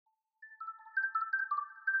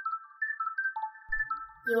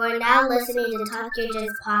You are now listening to Talk Yo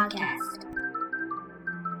Jits Podcast.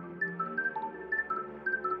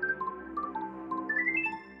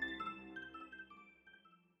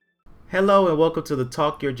 Hello and welcome to the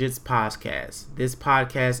Talk Yo Jits Podcast. This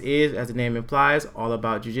podcast is, as the name implies, all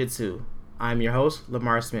about Jiu-Jitsu. I'm your host,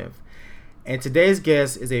 Lamar Smith. And today's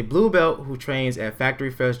guest is a blue belt who trains at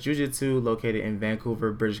Factory Fresh Jiu-Jitsu located in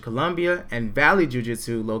Vancouver, British Columbia, and Valley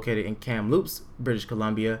Jiu-Jitsu located in Kamloops, British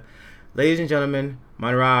Columbia. Ladies and gentlemen,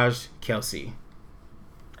 Manraj Kalsi.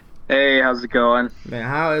 Hey, how's it going? Man,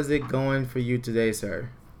 how is it going for you today, sir?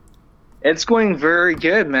 It's going very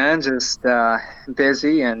good, man. Just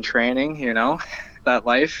busy and training, that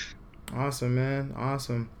life. Awesome, man.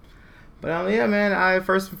 Awesome. But yeah, man, I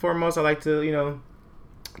first and foremost I'd like to,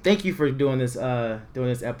 thank you for doing this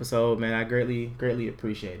episode, man. I greatly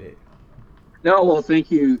appreciate it. No, well,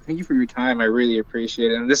 thank you for your time. I really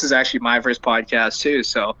appreciate it. And this is actually my first podcast too,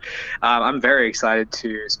 so I'm very excited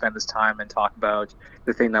to spend this time and talk about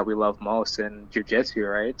the thing that we love most in jiu-jitsu,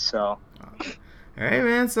 right? So. All right,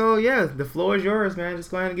 man. So yeah, the floor is yours, man.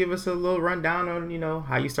 Just go ahead and give us a little rundown on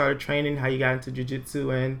how you started training, how you got into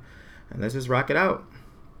jiu-jitsu, and let's just rock it out.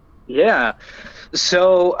 Yeah.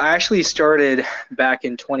 So I actually started back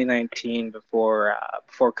in 2019 before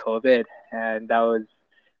COVID, and that was.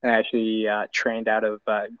 I actually trained out of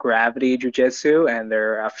Gravity Jiu-Jitsu and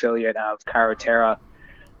their affiliate of Karatera.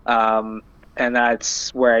 And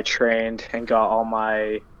that's where I trained and got all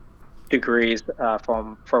my degrees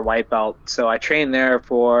for white belt. So I trained there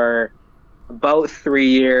for about 3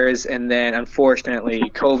 years, and then unfortunately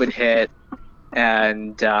COVID hit,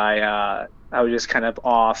 and I was just kind of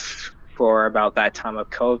off for about that time of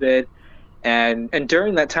COVID. And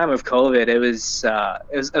during that time of COVID, it was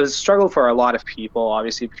a struggle for a lot of people,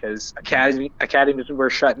 obviously, because academies were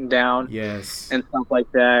shutting down, yes, and stuff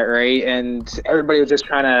like that, right? And everybody was just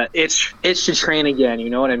trying to itch to train again. You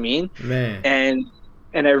know what I mean? Man.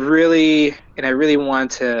 And I really want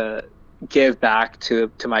to give back to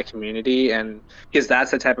my community, and because that's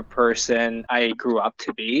the type of person I grew up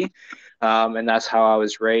to be, and that's how I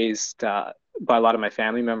was raised. By a lot of my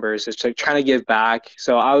family members, it's like trying to give back.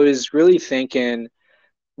 So I was really thinking,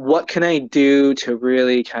 what can I do to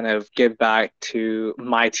really kind of give back to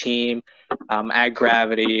my team at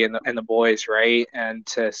Gravity and the boys, right? And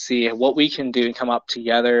to see what we can do and come up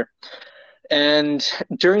together. And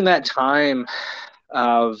during that time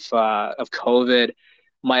of COVID,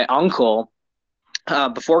 my uncle,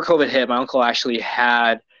 before COVID hit, my uncle actually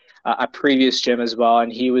had a previous gym as well,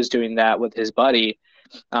 and he was doing that with his buddy.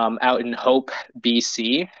 Out in Hope,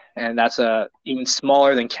 BC, and that's even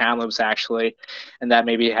smaller than Kamloops actually, and that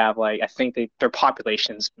maybe have I think their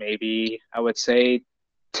population's maybe I would say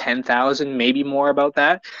 10,000, maybe more about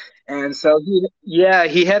that. And so he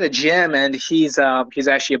had a gym, and he's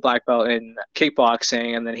actually a black belt in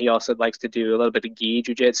kickboxing, and then he also likes to do a little bit of gi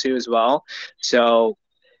jiu-jitsu as well. So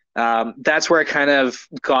that's where I kind of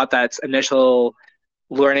got that initial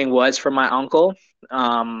learning was from my uncle.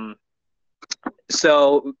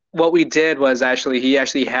 So what we did was he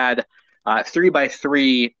actually had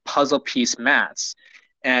 3x3 puzzle piece mats,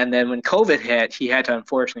 and then when COVID hit, he had to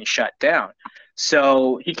unfortunately shut down.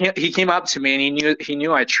 So he came up to me, and he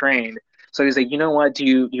knew I trained. So he's like, you know what? Do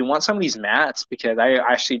you want some of these mats? Because I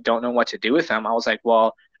actually don't know what to do with them. I was like,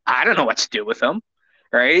 well, I don't know what to do with them,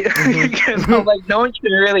 right? Because I'm like, no one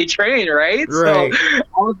can really train, right? Right.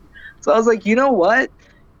 So I was like, you know what?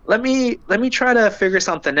 Let me try to figure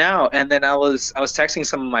something out. And then I was texting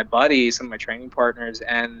some of my buddies, some of my training partners,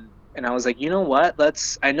 and I was like, you know what?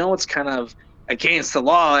 I know it's kind of against the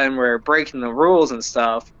law and we're breaking the rules and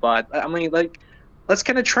stuff, but I mean, let's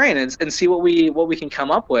kind of train and see what we can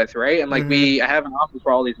come up with, right? And I have an offer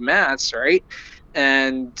for all these mats, right?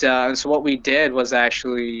 And so what we did was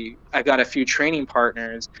actually I got a few training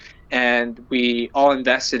partners, and we all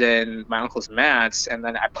invested in my uncle's mats, and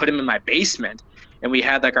then I put him in my basement. And we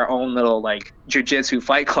had our own little jiu-jitsu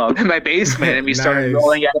fight club in my basement, and we started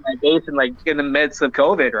rolling out of my basement in the midst of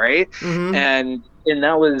COVID, right? Mm-hmm. And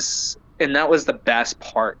that was the best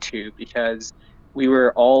part too, because we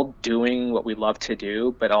were all doing what we love to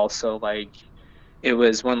do, but also it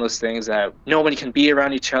was one of those things that nobody can be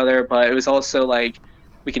around each other, but it was also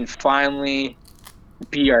we can finally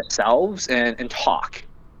be ourselves and talk,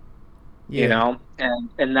 yeah.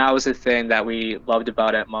 and that was the thing that we loved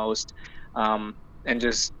about it most. And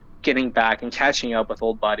just getting back and catching up with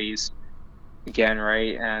old buddies again,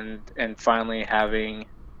 right? And finally having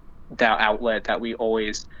that outlet that we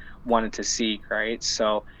always wanted to seek, right?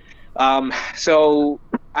 So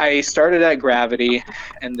I started at Gravity,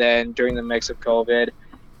 and then during the mix of COVID,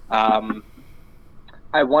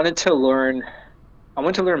 I wanted to learn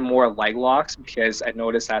want to learn more leg locks because I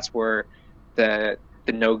noticed that's where the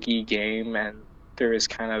no-gi game, and there is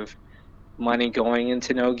kind of money going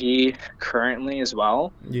into no-gi currently as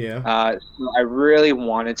well. Yeah. So I really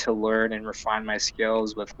wanted to learn and refine my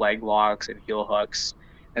skills with leg locks and heel hooks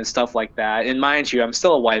and stuff like that. And mind you, I'm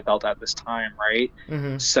still a white belt at this time, right?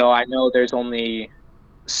 Mm-hmm. So I know there's only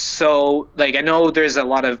I know there's a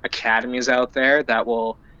lot of academies out there that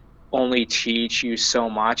will only teach you so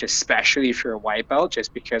much, especially if you're a white belt,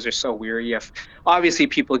 just because they're so weary of obviously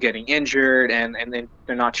people getting injured, and then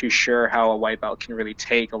they're not too sure how a white belt can really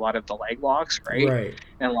take a lot of the leg locks, right? Right.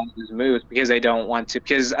 And a lot of those moves because they don't want to,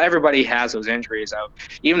 because everybody has those injuries of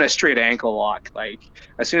even a straight ankle lock. Like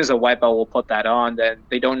as soon as a white belt will put that on, then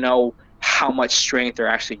they don't know how much strength they're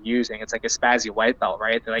actually using. It's like a spazzy white belt,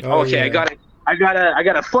 right? They're like, Oh okay, yeah. I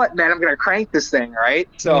got a foot, man. I'm gonna crank this thing, right?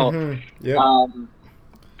 So, Mm-hmm. Yep. um,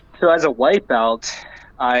 so as a white belt,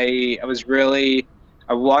 I was really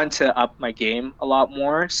I wanted to up my game a lot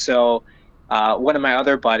more. So, one of my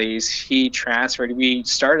other buddies, he transferred. We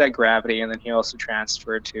started at Gravity, and then he also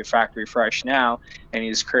transferred to Factory Fresh now, and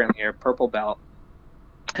he's currently a purple belt.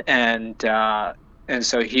 And and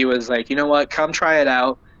so he was like, you know what, come try it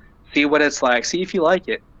out, see what it's like, see if you like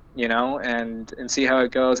it, and see how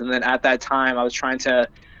it goes. And then at that time, I was trying to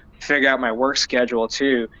figure out my work schedule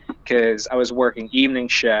too, because I was working evening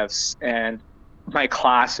shifts, and my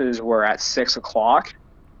classes were at 6 o'clock,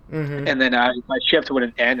 Mm-hmm. and then my shift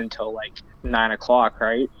wouldn't end until like 9 o'clock,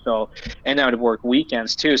 right? So, and I would work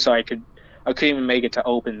weekends too, so I couldn't even make it to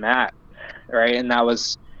open mat, right? And that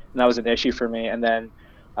was an issue for me. And then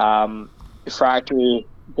Factory,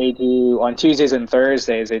 they do on Tuesdays and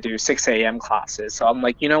Thursdays, they do 6 a.m. classes. So I'm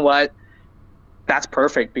like, you know what? That's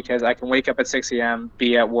perfect because I can wake up at 6 a.m.,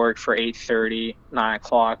 be at work for 8:30, 9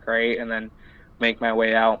 o'clock, right? And then make my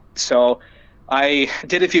way out. So I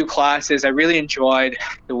did a few classes. I really enjoyed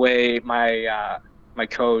the way my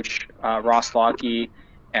coach, Ross Lockey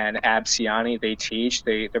and Ab Siani, they teach.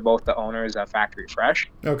 They're both the owners of Factory Fresh.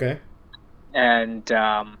 Okay. And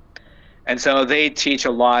so they teach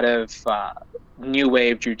a lot of new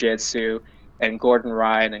wave jujitsu, and Gordon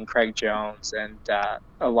Ryan and Craig Jones, and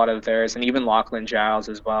a lot of theirs, and even Lachlan Giles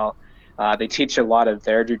as well. They teach a lot of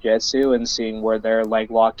their jujitsu and seeing where their leg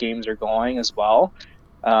lock games are going as well,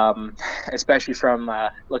 um, especially from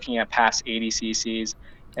looking at past 80 cc's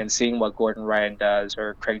and seeing what Gordon Ryan does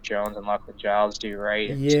or Craig Jones and Lachlan Giles do,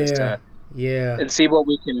 right? And just Yeah. Yeah. and see what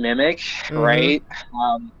we can mimic, Mm-hmm. right?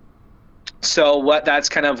 So that's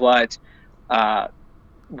kind of what uh,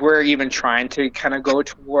 we're even trying to kind of go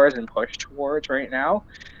towards and push towards right now.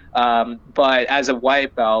 But as a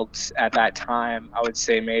white belt at that time, I would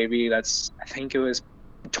say maybe I think it was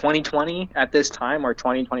 2020 at this time, or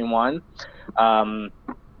 2021, um,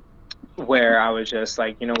 where I was just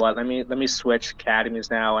like, you know what, let me switch academies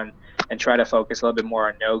now, and try to focus a little bit more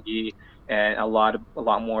on no-gi and a lot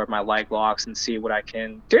more of my leg locks, and see what I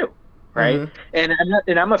can do, right? Mm-hmm.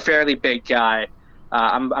 And I'm a fairly big guy.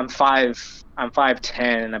 I'm 5'10"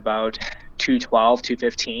 and about 212,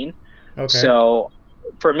 215. Okay. So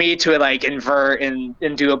for me to like invert and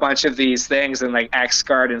do a bunch of these things and like X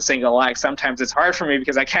guard and single leg, sometimes it's hard for me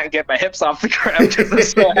because I can't get my hips off the ground because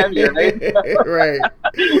it's so heavy, right? Right.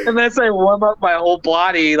 Unless I warm up my whole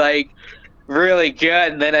body like really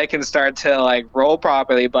good, and then I can start to like roll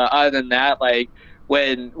properly. But other than that, like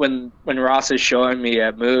when Ross is showing me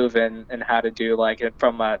a move and how to do like it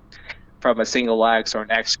from a single legs or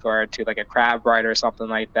an X guard to like a crab ride or something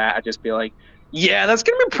like that, I'd just be like, yeah, that's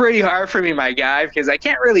gonna be pretty hard for me, my guy, because I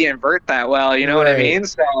can't really invert that well, you know what I Right. mean?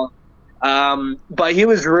 So but he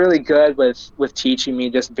was really good with teaching me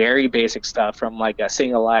just very basic stuff, from like a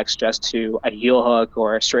single X just to a heel hook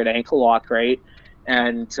or a straight ankle lock, right?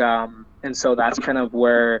 And so that's kind of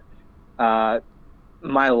where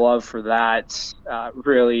my love for that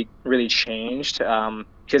really changed,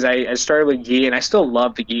 because I started with gi, and I still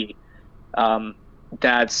love the gi. um,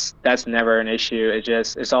 that's never an issue.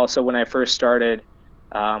 It's also when I first started,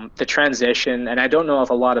 the transition, and I don't know if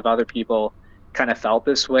a lot of other people kind of felt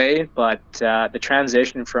this way, but the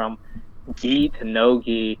transition from gi to no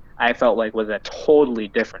gi, I felt like was a totally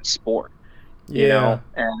different sport, Yeah.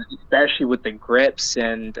 and especially with the grips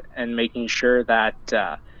and making sure that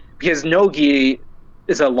because no gi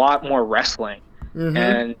is a lot more wrestling, Mm-hmm.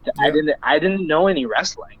 and Yep. I didn't know any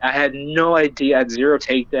wrestling. I had no idea. I had zero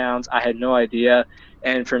takedowns. I had no idea.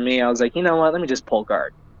 And for me, I was like, you know what? Let me just pull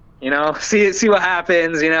guard. See what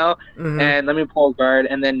happens. Mm-hmm. And let me pull guard.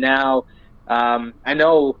 And then now, I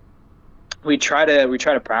know we try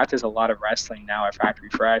to practice a lot of wrestling now at Factory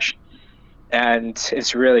Fresh, and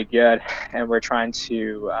it's really good. And we're trying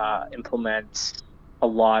to implement a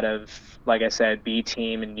lot of like I said, B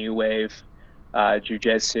Team and New Wave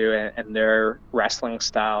Jiu-Jitsu and their wrestling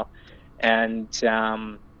style. And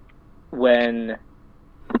when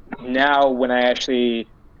I actually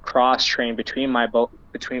cross train between both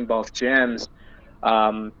gyms,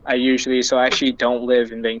 I actually don't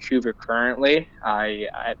live in Vancouver currently.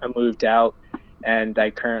 I moved out, and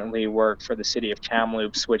I currently work for the city of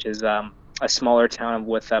Kamloops, which is a smaller town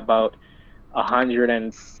with about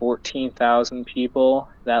 114,000 people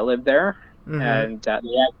that live there. Mm-hmm. And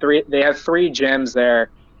they have three gyms there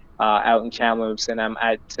out in Kamloops, and I'm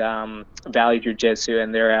at Valley Jiu-Jitsu,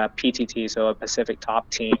 and they're a PTT, so a Pacific Top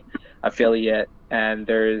Team affiliate. And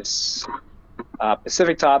there's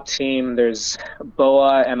Pacific Top Team, there's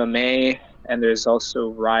BOA MMA, and there's also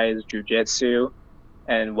Rise Jiu-Jitsu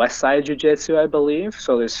and Westside Jiu-Jitsu, I believe.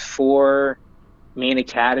 So there's 4 main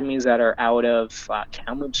academies that are out of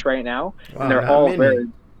Kamloops right now. Wow, and they're all very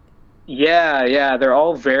they're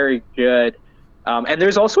all very good. And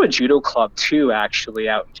there's also a judo club too, actually,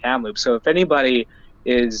 out in Kamloops. So if anybody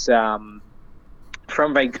is from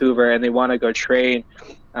Vancouver and they want to go train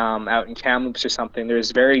out in Kamloops or something,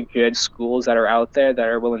 there's very good schools that are out there that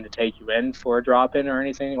are willing to take you in for a drop-in or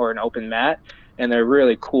anything, or an open mat. And they're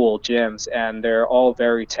really cool gyms, and they're all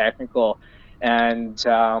very technical. And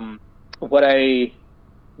what I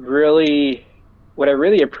really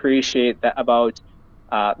appreciate about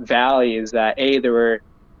Valley is that there were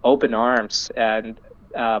open arms, and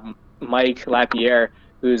Mike Lapierre,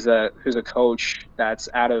 who's a coach that's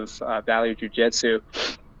out of Valley Jiu-Jitsu,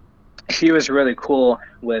 he was really cool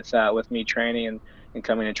with me training and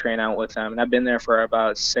coming to train out with him. And I've been there for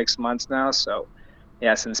about 6 months now, so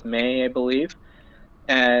yeah, since May, I believe.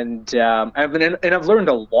 And I've learned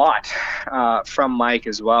a lot from Mike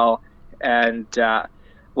as well. And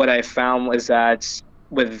what I found was that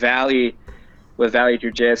with Valley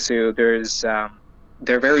Jiu-Jitsu,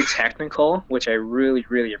 they're very technical, which I really,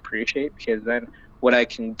 really appreciate, because then what I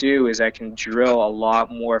can do is I can drill a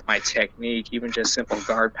lot more of my technique, even just simple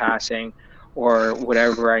guard passing or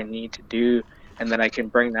whatever I need to do, and then I can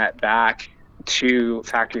bring that back to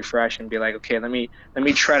Factory Fresh and be like, okay, let me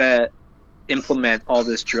try to implement all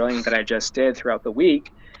this drilling that I just did throughout the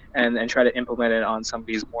week, and try to implement it on some of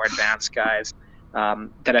these more advanced guys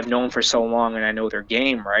that I've known for so long, and I know their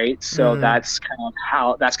game, right? So that's kind of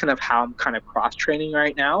how I'm kind of cross training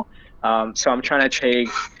right now. So I'm trying to take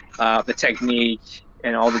the technique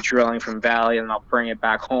and all the drilling from Valley, and I'll bring it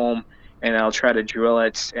back home, and I'll try to drill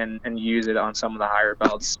it and use it on some of the higher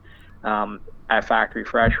belts at Factory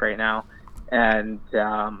Fresh right now. And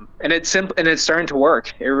it's simple, and it's starting to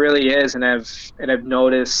work. It really is, and I've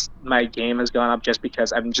noticed my game has gone up just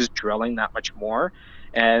because I'm just drilling that much more.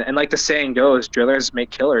 And like the saying goes, drillers make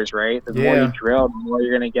killers, right? The more you drill, the more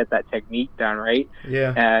you're gonna get that technique down, right?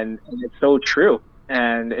 Yeah. And it's so true.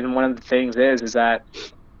 And one of the things is that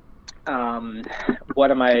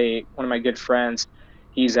one of my good friends,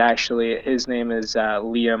 his name is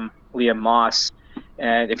Liam Moss.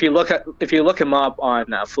 And if you look him up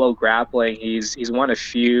on Flow Grappling, he's won a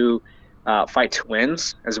few Fight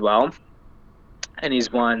Twins as well, and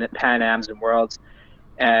he's won Pan Ams and Worlds.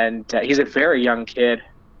 And he's a very young kid,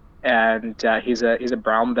 and he's a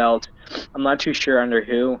brown belt. I'm not too sure under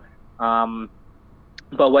who,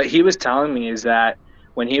 but what he was telling me is that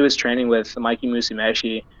when he was training with Mikey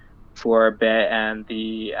Musumeci for a bit, and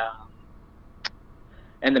the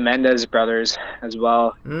Mendez brothers as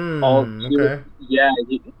well. He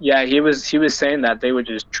was saying that they would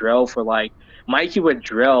just drill for Mikey would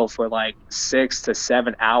drill for 6 to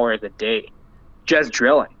 7 hours a day, just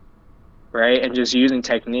drilling, right? And just using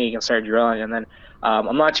technique and start drilling. And then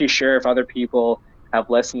I'm not too sure if other people have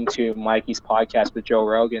listened to Mikey's podcast with Joe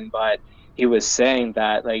Rogan, but he was saying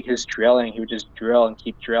that his drilling, he would just drill and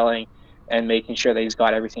keep drilling and making sure that he's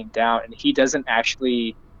got everything down. And he doesn't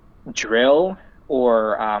actually drill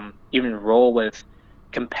or even roll with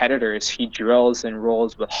competitors. He drills and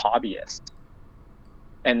rolls with hobbyists.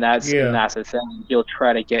 And that's the thing. He'll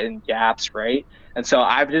try to get in gaps, right? And so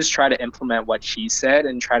I've just tried to implement what he said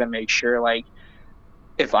and try to make sure,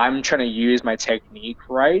 if I'm trying to use my technique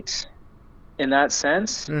right in that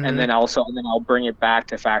sense, and then I'll bring it back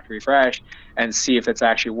to Factory Fresh and see if it's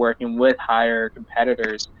actually working with higher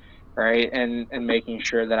competitors, right? And making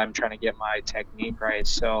sure that I'm trying to get my technique right.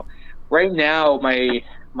 So right now,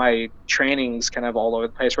 my training's kind of all over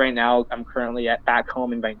the place. Right now, I'm currently back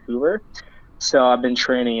home in Vancouver. So I've been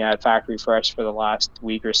training at Factory Fresh for the last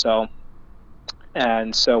week or so.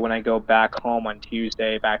 And so when I go back home on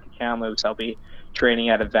Tuesday, back to Kamloops, I'll be training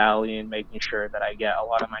at a Valley and making sure that I get a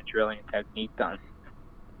lot of my drilling and technique done.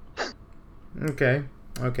 Okay.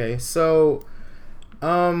 So,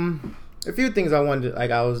 A few things I wanted to,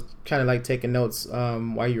 like, I was kind of like taking notes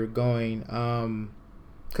while you were going.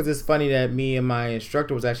 Because it's funny that me and my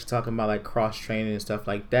instructor was actually talking about like cross training and stuff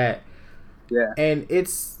like that. Yeah. And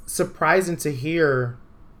it's surprising to hear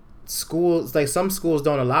schools, like some schools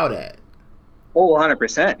don't allow that. Oh,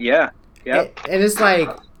 100%. Yeah. Yeah. And it's like,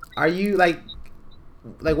 are you like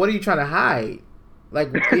what are you trying to hide?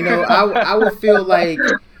 Like, you know, I would feel like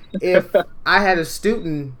if I had a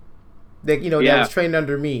student that, you know, that was trained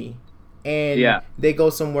under me and they go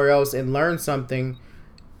somewhere else and learn something,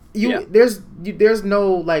 there's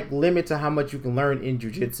no like limit to how much you can learn in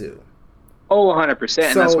jiu-jitsu. Oh, 100%.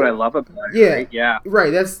 And that's what I love about it. Right? Yeah.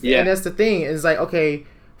 Right. And that's the thing. It's like, okay,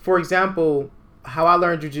 for example, how I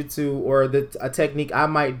learned jiu-jitsu or a technique I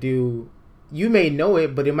might do, you may know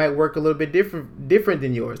it, but it might work a little bit different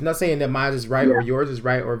than yours. Not saying that mine is right or yours is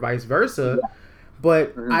right or vice versa,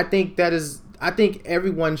 but I think I think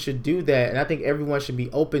everyone should do that, and I think everyone should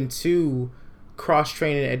be open to cross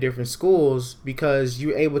training at different schools because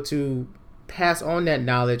you're able to pass on that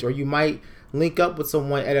knowledge, or you might link up with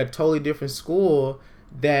someone at a totally different school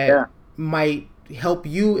that might help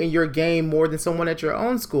you in your game more than someone at your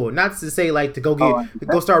own school. Not to say like to go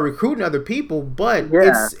start recruiting other people, but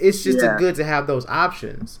it's just good to have those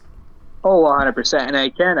options. Oh, 100%. And I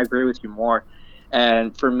can't agree with you more.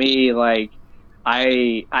 And for me, like,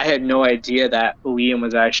 I had no idea that Liam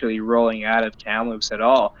was actually rolling out of Kamloops at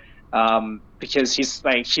all, because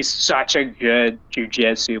he's such a good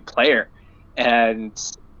jiu-jitsu player, and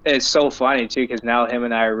it's so funny too because now him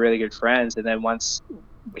and I are really good friends. And then once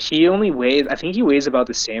he weighs about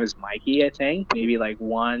the same as Mikey. I think maybe like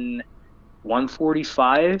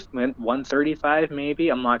 145, 135, maybe.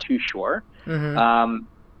 I'm not too sure.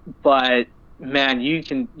 But man, you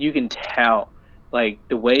can tell like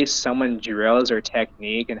the way someone drills their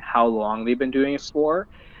technique and how long they've been doing it for.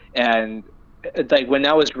 And like when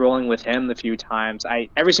I was rolling with him the few times,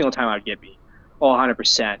 every single time I would get beat. Oh,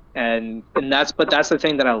 100%. And that's the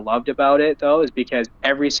thing that I loved about it though, is because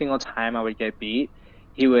every single time I would get beat,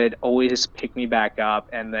 he would always pick me back up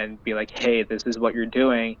and then be like, hey, this is what you're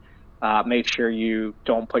doing. Make sure you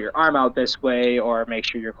don't put your arm out this way, or make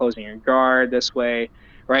sure you're closing your guard this way,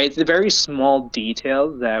 right? It's the very small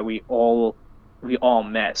details that we all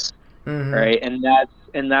miss, right? And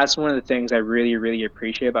that's one of the things I really, really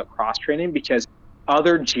appreciate about cross training, because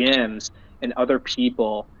other gyms and other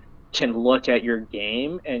people can look at your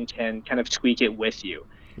game and can kind of tweak it with you,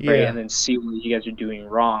 right? And then see what you guys are doing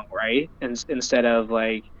wrong, right? And instead of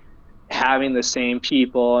like having the same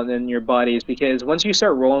people and then your buddies, because once you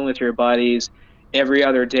start rolling with your buddies every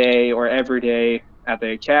other day or every day at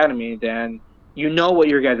the academy, then you know what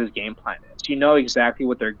your guys' game plan is. You know exactly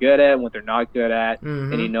what they're good at and what they're not good at,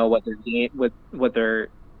 and you know what their game, what their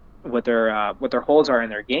holes are in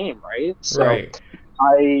their game, right? So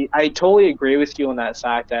I totally agree with you on that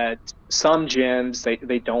fact that some gyms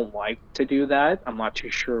they don't like to do that. I'm not too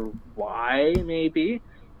sure why, maybe.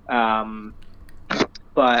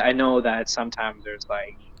 But I know that sometimes there's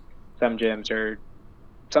like some gyms are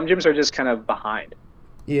just kind of behind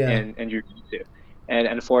in jiu-jitsu. And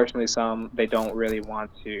unfortunately some they don't really want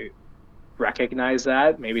to recognize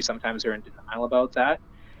that. Maybe sometimes they're in denial about that.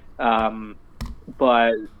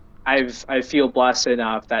 But I feel blessed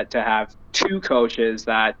enough that to have two coaches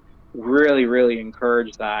that really, really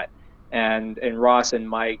encourage that. And Ross and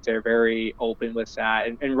Mike, they're very open with that.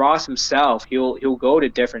 And Ross himself, he'll go to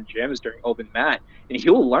different gyms during open mat and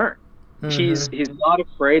he'll learn. He's not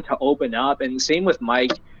afraid to open up. And same with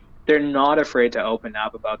Mike, they're not afraid to open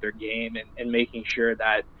up about their game and making sure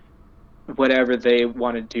that whatever they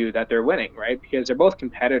want to do, that they're winning, right? Because they're both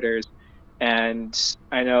competitors. And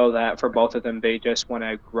I know that for both of them, they just want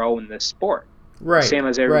to grow in this sport. Right. Same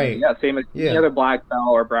as everybody. Yeah. Same as any other black belt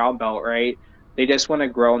or brown belt, right? They just want to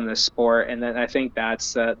grow in this sport. And then I think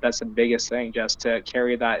that's the biggest thing, just to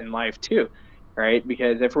carry that in life too, right?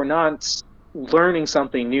 Because if we're not learning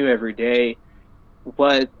something new every day,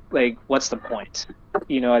 what's the point?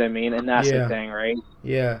 You know what I mean? And that's the thing, right?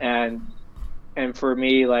 Yeah. And for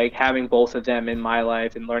me, like having both of them in my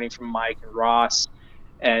life and learning from Mike and Ross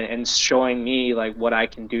and showing me like what I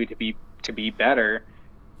can do to be better,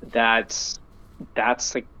 that's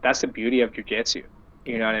the beauty of jiu-jitsu.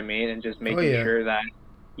 You know what I mean? And just making sure that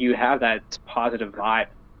you have that positive vibe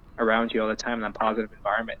around you all the time, that positive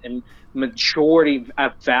environment. And a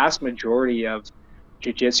vast majority of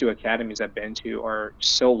jiu-jitsu academies I've been to are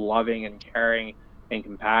so loving and caring and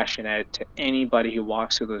compassionate to anybody who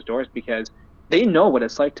walks through those doors, because they know what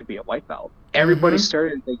it's like to be a white belt. Everybody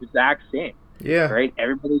started the exact same. Yeah. Right?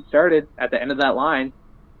 Everybody started at the end of that line,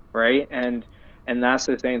 right? And that's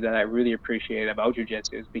the thing that I really appreciate about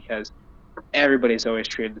jiu-jitsu, is because everybody's always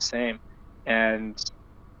treated the same. and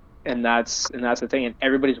that's the thing, and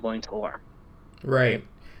everybody's willing to learn, Right. right?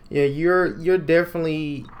 Yeah, you're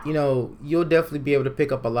definitely, you'll definitely be able to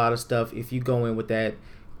pick up a lot of stuff if you go in with that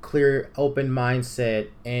clear, open mindset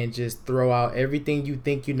and just throw out everything you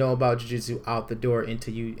think you know about jiu-jitsu out the door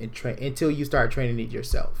until you start training it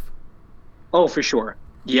yourself. Oh, for sure.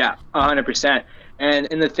 Yeah, 100%. And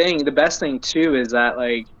the best thing too is that,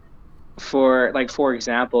 like, for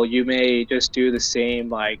example, you may just do the same,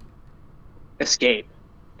 like, escape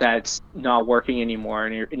that's not working anymore,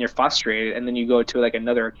 and you're frustrated, and then you go to like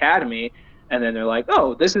another academy, and then they're like,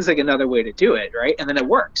 oh, this is like another way to do it, right? And then it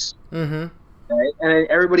works, Mm-hmm. right? And then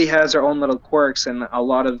everybody has their own little quirks and a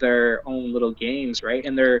lot of their own little games, right?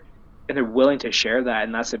 And they're willing to share that,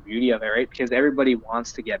 and that's the beauty of it, right? Because everybody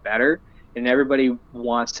wants to get better, and everybody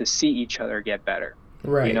wants to see each other get better.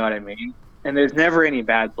 You know Right. what I mean? And there's never any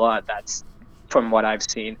bad blood. That's from what I've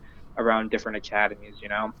seen around different academies,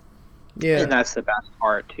 and Yeah. that's the best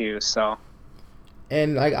part too. So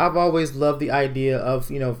And like I've always loved the idea of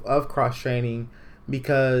of cross training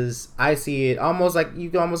because I see it almost like you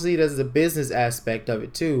can almost see it as a business aspect of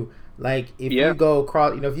it too. Like if you yeah, go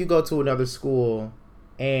cross, if you go to another school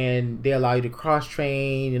and they allow you to cross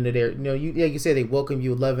train and they're you like you said they welcome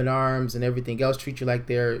you with loving arms and everything else, treat you like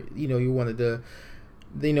they're you're one of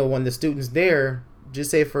one of the students there.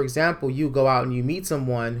 Just say for example you go out and you meet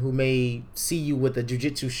someone who may see you with a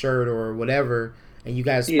jiu-jitsu shirt or whatever, and you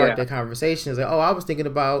guys spark yeah, that conversation. It's like, oh, I was thinking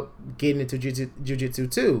about getting into jiu-jitsu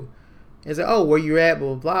too. It's like, oh, where you at,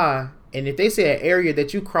 blah, blah, blah. And if they say an area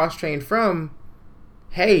that you cross-trained from,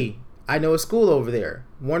 hey, I know a school over there.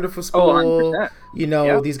 Wonderful oh, school. 100%.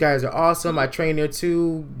 Yep. These guys are awesome. I train there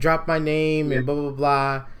too. Drop my name Yeah. and blah, blah,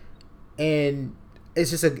 blah. And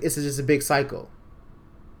it's just a big cycle.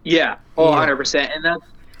 Yeah. Oh, Yeah. 100%.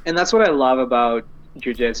 And that's what I love about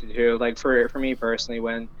jujitsu too. Like for me personally,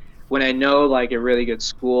 when I know like a really good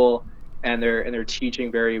school and they're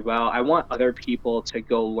teaching very well, I want other people to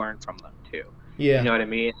go learn from them too. You Yeah. know what I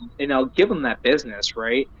mean? And I'll give them that business,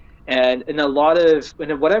 right? And and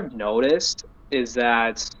what I've noticed is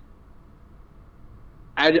that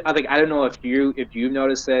I think, I don't know if you've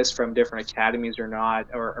noticed this from different academies or not,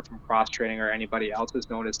 or from cross training, or anybody else has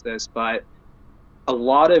noticed this, but a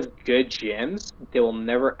lot of good gyms, they will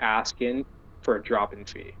never ask in for a drop-in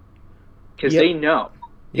fee, because they Yep. know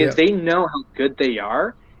because Yep. they know how good they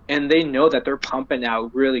are, and they know that they're pumping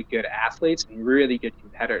out really good athletes and really good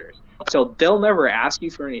competitors. So they'll never ask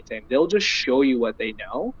you for anything. They'll just show you what they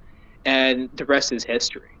know, and the rest is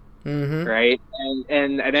history, Mm-hmm. right?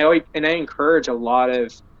 And I encourage a lot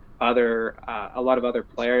of other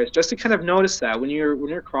players just to kind of notice that when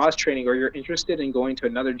you're cross training, or you're interested in going to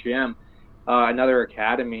another gym, another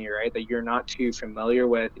academy, right, that you're not too familiar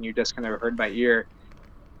with, and you just kind of heard by ear,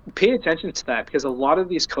 pay attention to that, because a lot of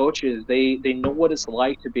these coaches, they know what it's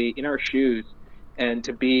like to be in our shoes, and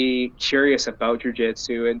to be curious about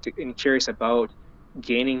jujitsu, and curious about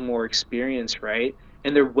gaining more experience, right?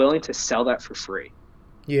 And they're willing to sell that for free,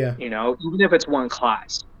 Yeah. even if it's one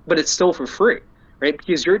class, but it's still for free, right?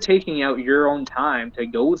 Because you're taking out your own time to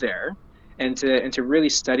go there, and to really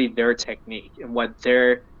study their technique and what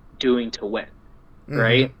they're doing to win, Mm-hmm.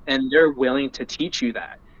 right? And they're willing to teach you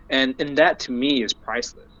that. And that to me is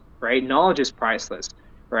priceless, right? Knowledge is priceless,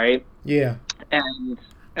 right? Yeah. And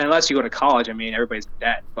unless you go to college, I mean, everybody's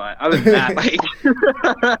dead. But other than that, like,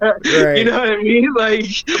 you Right. know what I mean? Like,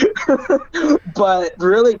 but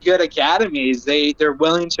really good academies, they're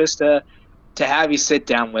willing just to have you sit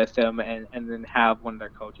down with them, and then have one of their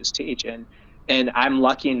coaches teach. And I'm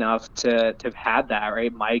lucky enough to have had that,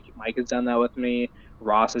 right? Mike has done that with me.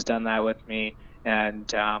 Ross has done that with me.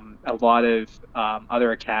 And a lot of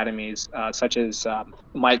other academies, such as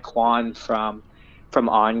Mike Kwan from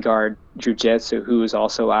On Guard Jiu Jitsu, who is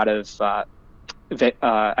also out of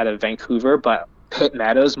Vancouver, but Pitt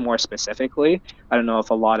Meadows more specifically. I don't know if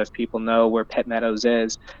a lot of people know where Pitt Meadows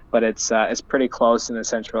is, but it's pretty close in the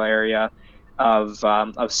central area of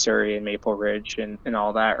Surrey and Maple Ridge, and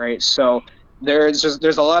all that, right? So there's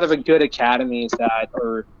a lot of good academies that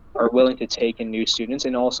are willing to take in new students,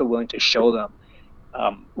 and also willing to show them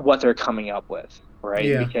what they're coming up with, right?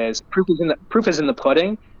 Yeah. Because proof is in the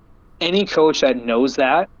pudding. Any coach that knows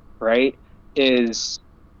that, right, is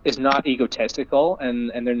not egotistical,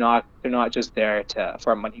 and they're not just there to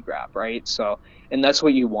for a money grab, right? So, and that's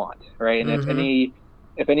what you want, right? And if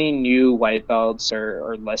Mm-hmm. any new white belts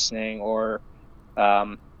are listening, or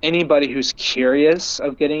anybody who's curious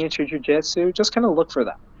of getting into jiu-jitsu, just kind of look for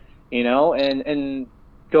them, and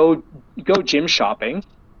go gym shopping,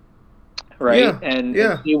 right? Yeah. And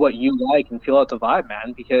Yeah. see what you like, and feel out the vibe,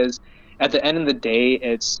 man. Because at the end of the day,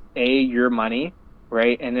 it's your money,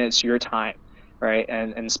 right? And it's your time, right?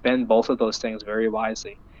 And spend both of those things very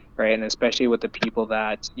wisely, right? And especially with the people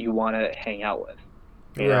that you want to hang out with,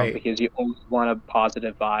 Right. because you always want a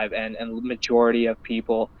positive vibe. And the majority of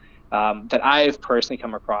people that I've personally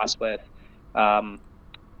come across with,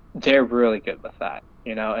 they're really good with that,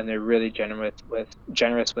 and they're really generous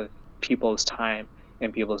with people's time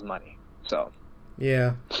and people's money. So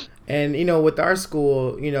Yeah. And with our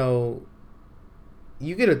school,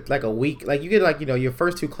 you get like a week, like you get like your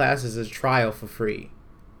first two classes as trial for free.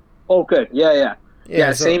 oh, good. Yeah.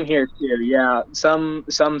 Yeah. So Same here too. Yeah, some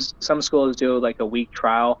schools do like a week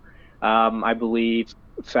trial. I believe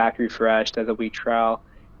Factory Fresh does a week trial,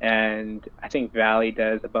 and I think Valley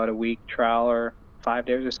does about a week trial or 5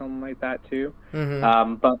 days or something like that too.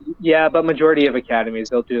 mhm. But majority of academies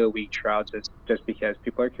they'll do a week trial just because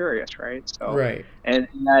people are curious, right? So, Right. and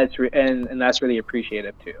that's really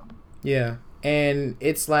appreciative too. Yeah. And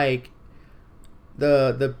it's like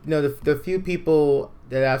the few people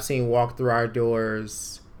that I've seen walk through our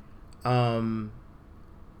doors, um,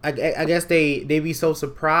 I guess they be so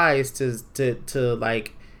surprised to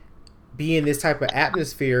like be in this type of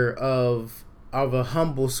atmosphere of a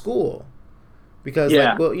humble school, because like,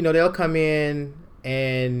 Yeah, well, they'll come in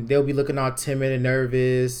and they'll be looking all timid and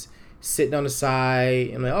nervous, sitting on the side,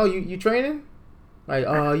 and like, oh, you training? Like,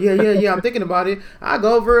 oh, yeah, I'm thinking about it. I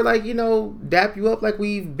go over, like, dap you up like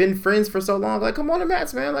we've been friends for so long. Like, come on the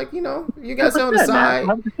mats, man. Like, you guys sit on the 100%, man, side.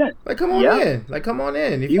 100%. Like, come on Yeah, in. Like, come on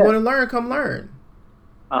in. If you yeah. want to learn, come learn.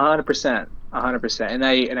 100%, 100%, and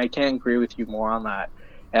I can't agree with you more on that.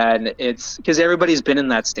 And it's because everybody's been in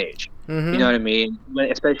that stage. You know Mm-hmm. what I mean?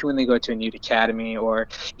 Especially when they go to a new academy or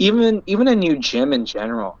even a new gym in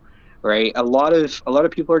general, right? A lot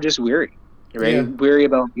of people are just weary, right? Yeah. Weary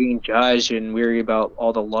about being judged and weary about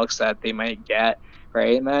all the looks that they might get,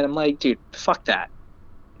 right? Man, I'm like, dude, fuck that.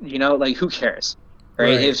 Like who cares,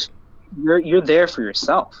 right? Right. If you're there for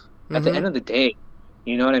yourself at the Mm-hmm. end of the day,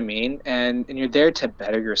 you know what I mean? And you're there to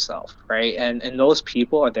better yourself, right? And those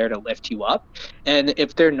people are there to lift you up. And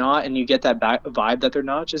if they're not, and you get that vibe that they're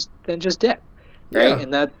not, just dip, right? Yeah.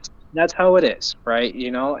 And that's how it is, right?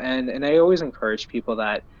 And I always encourage people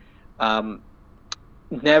that um,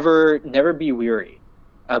 never be weary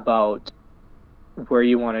about where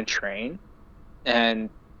you want to train and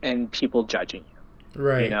people judging you,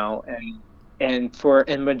 Right. and for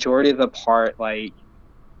in majority of the part, like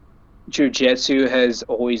jujitsu has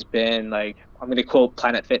always been like, I'm gonna quote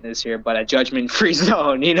Planet Fitness here, but a judgment-free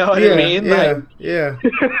zone. You know what I Yeah. mean? Like, Yeah.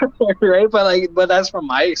 Yeah. right? But that's from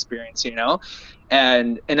my experience.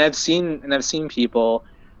 And I've seen people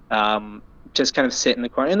just kind of sit in the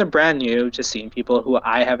corner, and they're brand new, just seeing people who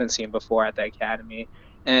I haven't seen before at the academy.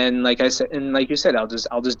 And like I said, and like you said, I'll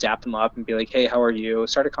just dap them up and be like, hey, how are you?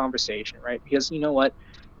 Start a conversation, right? Because you know what?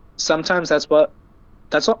 Sometimes that's what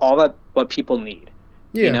people need.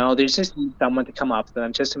 Yeah. They just need someone to come up to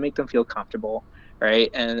them just to make them feel comfortable, right?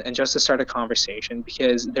 And just to start a conversation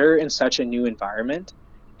because they're in such a new environment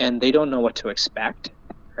and they don't know what to expect,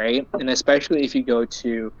 right? And especially if you go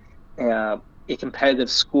to a competitive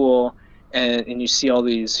school and you see all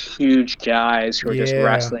these huge guys who are just Yeah.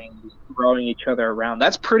 wrestling, throwing each other around,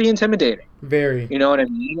 that's pretty intimidating. Very. You know what I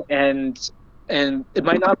mean? And it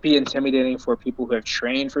might not be intimidating for people who have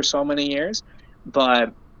trained for so many years,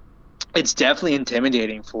 but it's definitely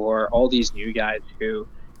intimidating for all these new guys who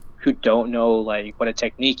don't know like what a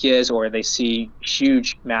technique is, or they see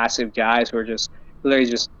huge massive guys who are just literally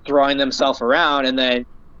just throwing themselves around and then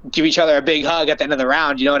give each other a big hug at the end of the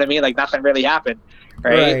round. You know what I mean? Like nothing really happened,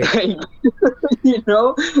 right? Right. you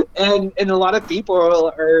know and a lot of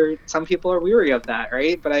people some people are weary of that,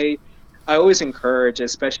 right? But I always encourage,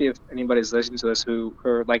 especially if anybody's listening to this who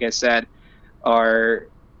like I said are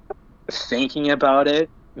thinking about it,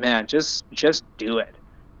 man, just do it.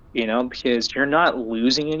 Because you're not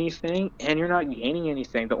losing anything and you're not gaining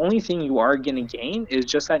anything. The only thing you are going to gain is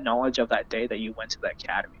just that knowledge of that day that you went to the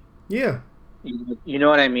academy. Yeah. You know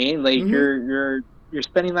what I mean? Like Mm-hmm. you're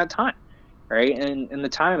spending that time, right? And the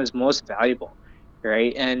time is most valuable,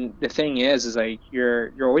 right? And the thing is like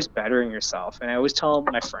you're always bettering yourself. And I always tell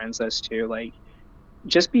my friends this too, like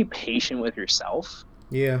just be patient with yourself.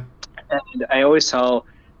 Yeah. And I always tell,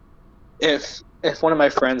 if one of my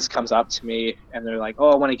friends comes up to me and they're like, oh,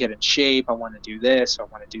 I want to get in shape, I want to do this, I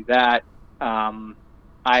want to do that,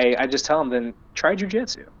 I just tell them, then try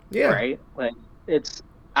jujitsu, Yeah. right? Like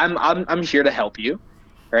I'm here to help you,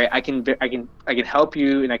 right? I can help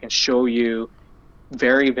you and I can show you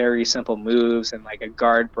very, very simple moves and like a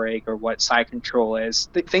guard break or what side control is,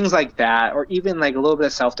 things like that, or even like a little bit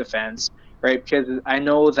of self-defense, right? Because I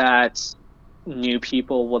know that new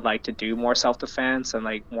people would like to do more self-defense and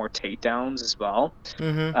like more takedowns as well.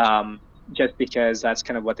 Mm-hmm. Just because that's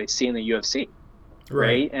kind of what they see in the UFC,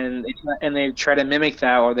 Right. right? And they try to mimic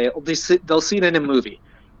that, or they'll see it in a movie,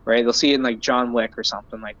 right? They'll see it in like John Wick or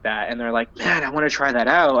something like that, and they're like, man, I want to try that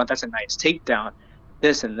out. That's a nice takedown,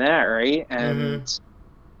 this and that, right? Mm-hmm.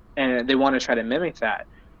 And they want to try to mimic that.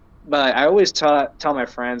 But I always tell my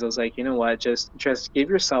friends, I was like, you know what, just give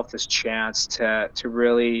yourself this chance to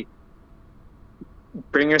really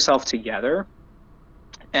bring yourself together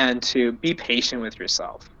and to be patient with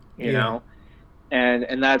yourself, you Yeah. know.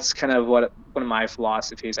 And that's kind of what one of my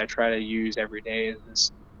philosophies I try to use every day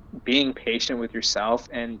is being patient with yourself.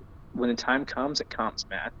 And when the time comes, it comes,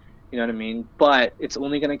 man. You know what I mean? But it's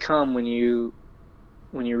only going to come when you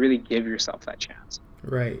really give yourself that chance,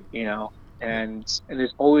 Right. you know. And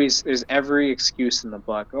there's every excuse in the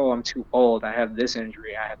book. Oh, I'm too old. I have this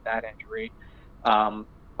injury. I have that injury. Oh,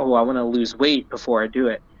 I want to lose weight before I do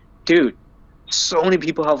it, dude. So many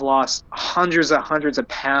people have lost hundreds of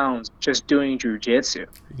pounds just doing jujitsu,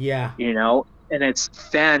 Yeah. you know, and it's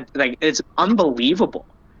unbelievable,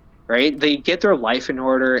 right? They get their life in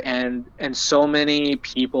order, and so many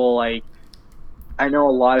people, like, I know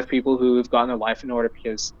a lot of people who have gotten their life in order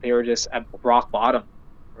because they were just at rock bottom,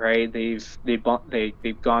 right? They've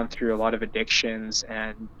gone through a lot of addictions,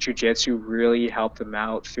 and jujitsu really helped them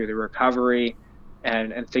out through the recovery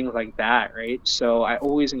and things like that, right? So I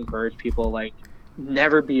always encourage people, like,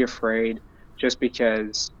 never be afraid just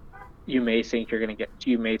because you may think you're gonna get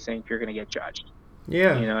judged.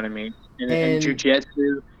 Yeah. You know what I mean? And And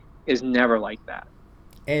jujitsu is never like that.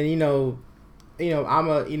 and I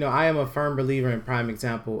am a firm believer in prime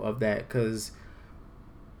example of that, because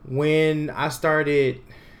when I started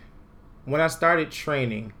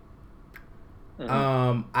training,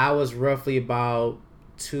 Hmm. I was roughly about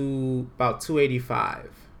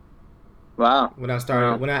 285 Wow.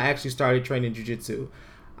 Wow. when I actually started training jiu-jitsu.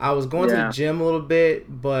 I was going to the Yeah. gym a little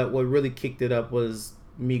bit, but what really kicked it up was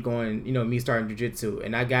me starting jiu-jitsu,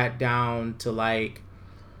 and I got down to I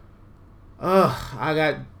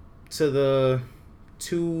got to the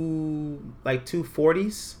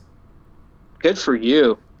 240s, Good for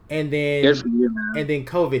you. and Good for then you, man.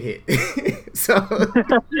 COVID hit. So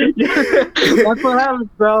That's what happens,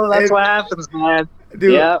 bro. That's and what happens, man.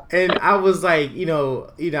 dude, Yeah. and I was like,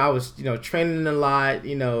 I was, training a lot,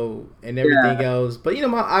 and everything Yeah. else. But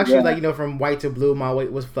my actually, Yeah. like, from white to blue, my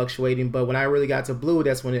weight was fluctuating. But when I really got to blue,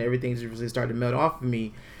 that's when everything just really started to melt off of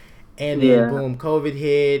me. And then Yeah. boom, COVID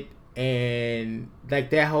hit, and like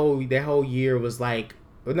that whole year was like,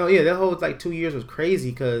 no, yeah, that whole like 2 years was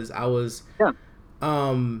crazy, because I was Yeah.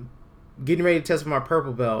 um getting ready to test for my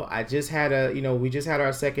purple belt. I just had we just had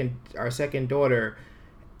our second daughter,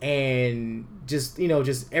 and just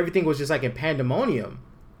everything was just like in pandemonium.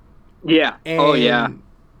 Yeah. Oh, yeah. And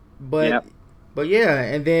Yeah. but yeah,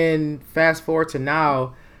 and then fast forward to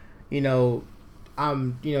now, you know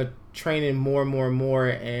I'm training more and more and more,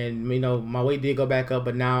 and my weight did go back up,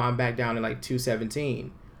 but now I'm back down to like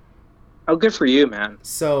 217. Oh, good for you, man.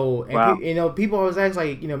 So, and Wow. people always ask,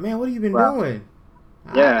 like, man, what have you been Wow. doing?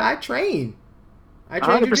 Yeah. I train. I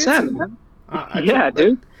train 100%, jujitsu. man. I Yeah, train, like,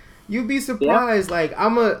 dude. you'd be Yeah. surprised. Like,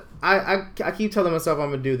 I keep telling myself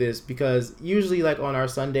I'm gonna do this, because usually, like, on our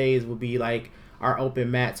Sundays will be like our open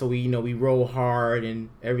mat, so we roll hard and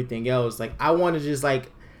everything else. Like, I want to just like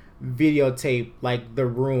videotape like the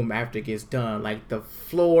room after it gets done, like the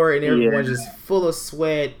floor, and Yeah. everyone's just full of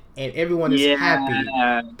sweat and everyone is happy.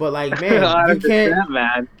 Yeah. But like, man, you can't. 100%,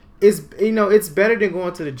 man. It's better than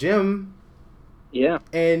going to the gym, Yeah.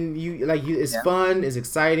 and it's Yeah. fun, it's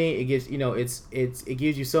exciting, it gives it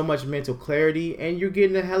gives you so much mental clarity, and you're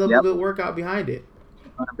getting a hell of a Yep. good workout behind it.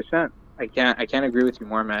 100%. I can't agree with you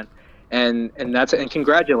more, man. And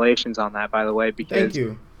congratulations on that, by the way, Thank because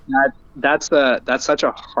you. that's such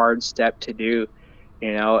a hard step to do,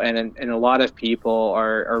 and a lot of people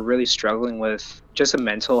are really struggling with just a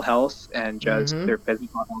mental health and just Mm-hmm. their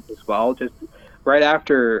physical health as well, just right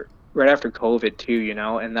after COVID too,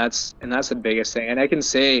 and that's the biggest thing. And I can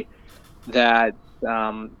say that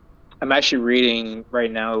I'm actually reading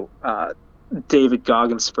right now David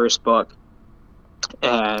Goggins' first book,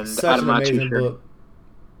 and Such I'm an not too amazing sure. book.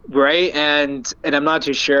 Right, and I'm not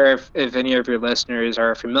too sure if any of your listeners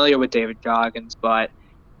are familiar with David Goggins, but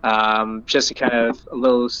just a kind of a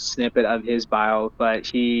little snippet of his bio. But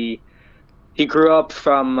he grew up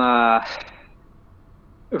from a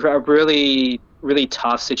really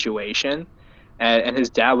tough situation, and his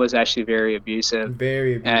dad was actually very abusive,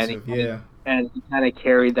 Very and abusive, yeah. he kind of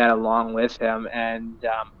carried that along with him. And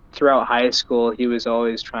throughout high school, he was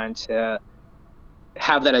always trying to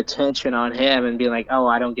have that attention on him and be like, oh,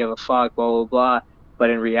 I don't give a fuck, blah blah blah. But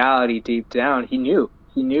in reality, deep down, he knew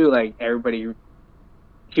like everybody,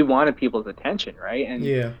 he wanted people's attention, right?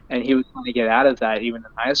 Yeah. And he was trying to get out of that even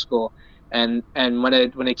in high school. And when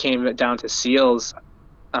it came down to SEALs,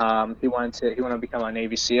 he wanted to become a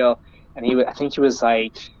Navy SEAL, and I think he was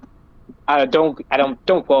like,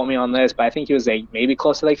 don't quote me on this, but I think he was like maybe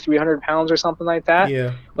close to like 300 pounds or something like that.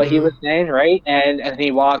 Yeah. What he was saying, right? And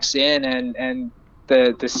he walks in, and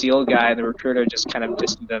the SEAL guy, the recruiter, just kind of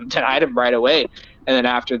just denied him right away. And then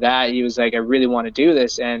after that, he was like, I really want to do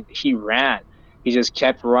this, and he ran. He just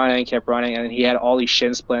kept running, and he had all these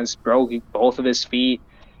shin splints, broke both of his feet,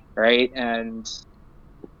 right?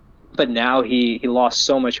 But now he lost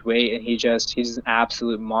so much weight, and he's an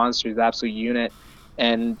absolute monster, he's an absolute unit.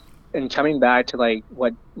 And coming back to like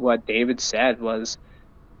what David said was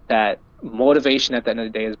that motivation at the end of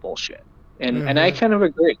the day is bullshit. And I kind of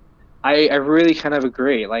agree. I really kind of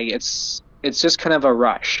agree. Like it's just kind of a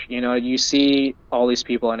rush. You see all these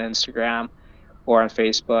people on Instagram or on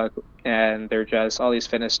Facebook, and they're just all these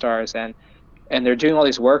fitness stars, and they're doing all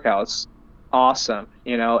these workouts. Awesome,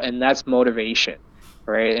 and that's motivation,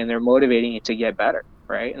 right? And they're motivating you to get better,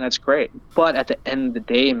 right? And that's great. But at the end of the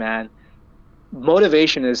day, man,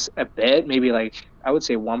 motivation is a bit, maybe like I would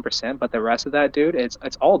say 1%, but the rest of that, dude, it's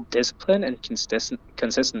all discipline and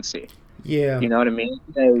consistency. Yeah. You know what I mean?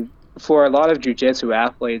 For a lot of jiu-jitsu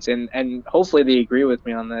athletes, and hopefully they agree with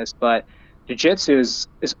me on this, but jiu-jitsu is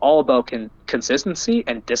all about consistency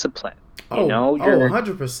and discipline. Oh, You're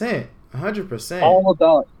 100%. 100%. all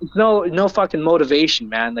about, no fucking motivation,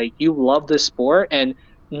 man. Like, you love this sport, and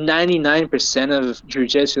 99% of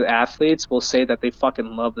jiu-jitsu athletes will say that they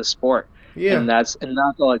fucking love the sport. Yeah. And that's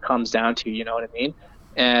all it comes down to, you know what I mean?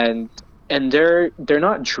 And they're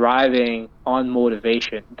not driving on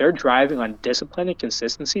motivation. They're driving on discipline and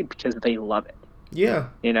consistency because they love it. Yeah.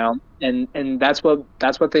 And that's what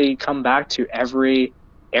they come back to every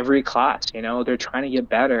class. They're trying to get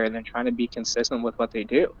better, and they're trying to be consistent with what they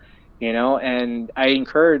do. And I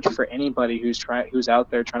encourage for anybody who's out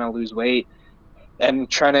there trying to lose weight and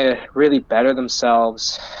trying to really better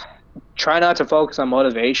themselves, try not to focus on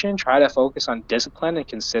motivation. Try to focus on discipline and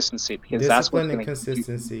consistency, because that's what's going to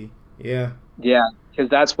consistency. Yeah. Yeah, because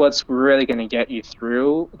that's what's really going to get you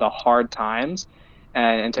through the hard times,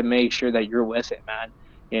 and to make sure that you're with it, man.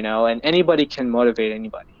 And anybody can motivate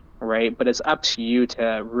anybody, right? But it's up to you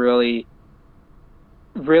to really,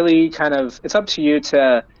 really it's up to you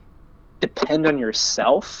to depend on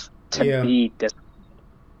yourself to be disciplined.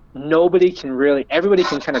 Everybody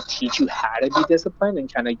can kind of teach you how to be disciplined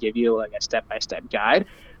and kind of give you like a step-by-step guide.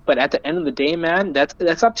 But at the end of the day, man,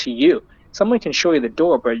 that's up to you. Someone can show you the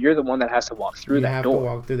door, but you're the one that has to walk through that door. You have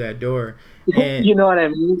to walk through that door. And, you know what I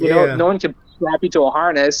mean? No one can strap you to a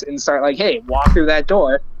harness and start like, hey, walk through that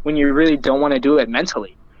door, when you really don't want to do it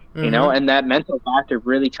mentally. And that mental factor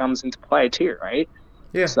really comes into play too, right?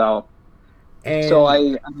 Yeah. So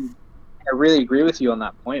I really agree with you on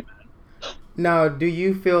that point, man. Now, do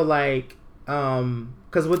you feel like,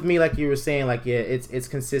 because with me, like you were saying, like, yeah, it's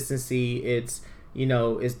consistency, it's,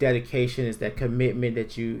 it's dedication, it's that commitment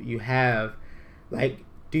that you have. Like,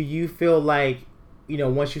 do you feel like,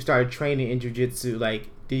 once you started training in jiu-jitsu, like,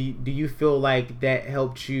 do you feel like that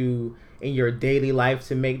helped you in your daily life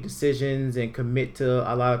to make decisions and commit to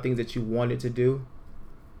a lot of things that you wanted to do?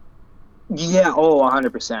 Yeah,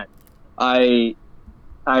 100%. I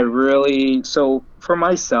really, so for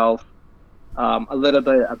myself, a little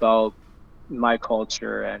bit about my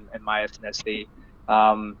culture and my ethnicity.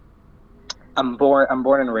 I'm born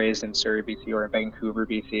and raised in Surrey, BC, or in Vancouver,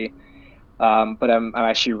 BC. But I'm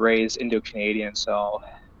actually raised Indo-Canadian, so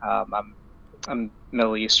I'm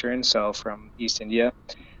Middle Eastern, so from East India.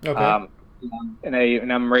 Okay.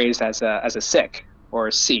 And I'm raised as a Sikh or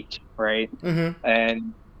a Sikh, right? Mm-hmm.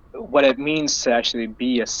 And what it means to actually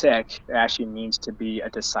be a Sikh, it actually means to be a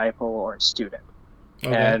disciple or a student.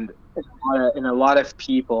 Okay. And a lot of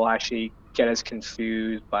people actually get us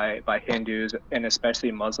confused by Hindus and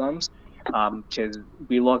especially Muslims, because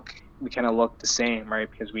we kind of look the same, right?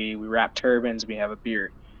 Because we wrap turbans, we have a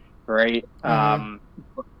beard, right? Mm-hmm.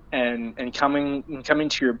 And coming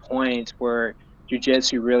to your point where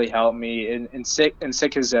jiu-jitsu really helped me in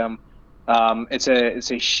Sikhism, it's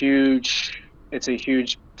a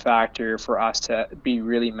huge factor for us to be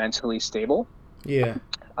really mentally stable. Yeah.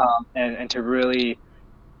 And to really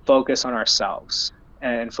focus on ourselves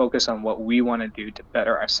and focus on what we want to do to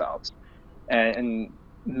better ourselves, and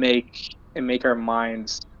make our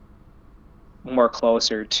minds more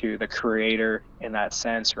closer to the creator in that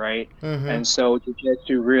sense, right? Mm-hmm. And so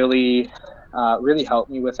jiu-jitsu really helped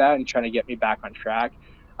me with that and trying to get me back on track.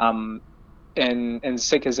 in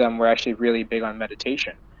Sikhism, we're actually really big on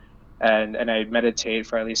meditation, and I meditate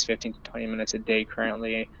for at least 15 to 20 minutes a day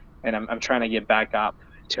currently, and I'm trying to get back up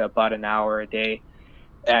to about an hour a day.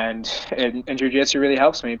 And jiu-jitsu really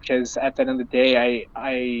helps me because at the end of the day,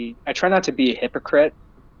 I try not to be a hypocrite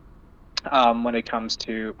when it comes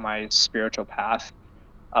to my spiritual path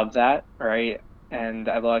of that, right? And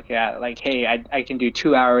I look at like, hey, I can do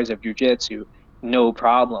 2 hours of jujitsu, no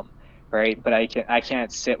problem, right? But I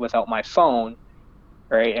can't sit without my phone,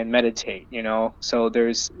 right, and meditate, you know. So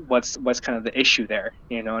there's what's kind of the issue there,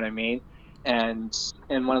 you know what I mean? And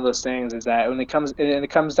and one of those things is that when it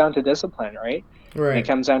comes down to discipline, right? And it Right.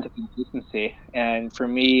 comes down to consistency. And for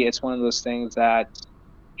me, it's one of those things that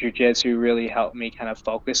jujitsu really helped me kind of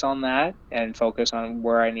focus on that and focus on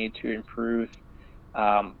where I need to improve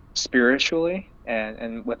spiritually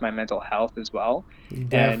and with my mental health as well. And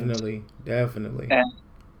Definitely. Definitely. and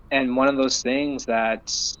and one of those things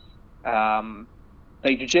that um,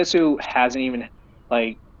 like jujitsu hasn't even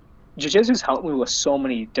like jujitsu's helped me with so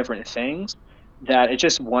many different things that it's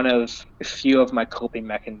just one of a few of my coping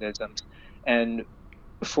mechanisms. And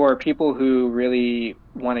for people who really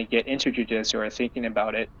want to get into jujitsu or are thinking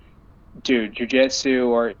about it, dude, jujitsu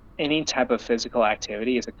or any type of physical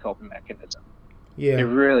activity is a coping mechanism. It Yeah.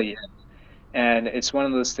 really is. And it's one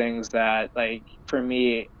of those things that, like, for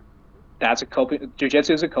me, that's a coping,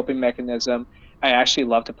 jujitsu is a coping mechanism. I actually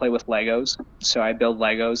love to play with Legos. So I build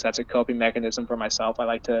Legos. That's a coping mechanism for myself. I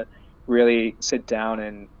like to really sit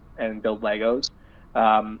down and build Legos.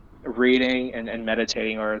 Reading and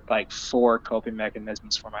meditating are like four coping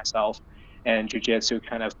mechanisms for myself. And jujitsu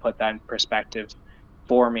kind of put that in perspective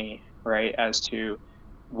for me, right? As to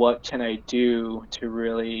what can I do to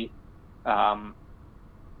really um,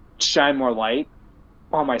 shine more light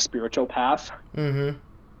on my spiritual path Mm-hmm.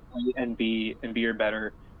 and be your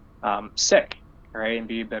better sick, right? And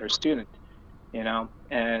be a better student, you know?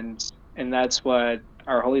 And that's what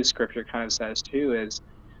our holy scripture kind of says too, is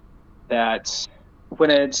that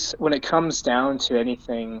when it comes down to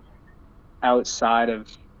anything outside of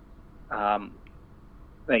um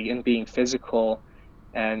like in being physical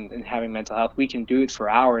and having mental health, we can do it for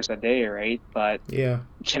hours a day, right? But Yeah.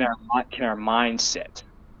 can our mind sit?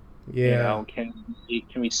 You Yeah. know, can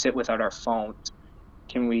we sit without our phones?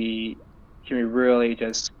 Can we can we really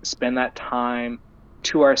just spend that time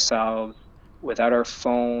to ourselves without our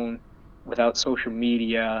phone, without social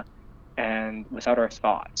media, and without our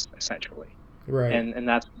thoughts, essentially? Right. And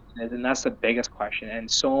that's the biggest question. And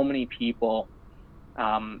so many people,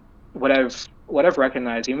 um, what I've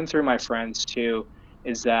recognized, even through my friends too,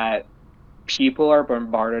 is that people are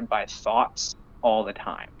bombarded by thoughts all the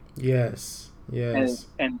time, Yes. and Yes.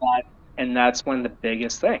 and that and that's one of the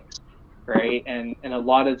biggest things, right? And a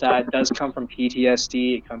lot of that does come from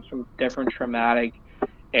PTSD. It comes from different traumatic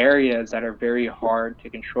areas that are very hard to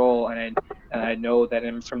control. And I know that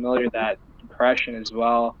I'm familiar that depression as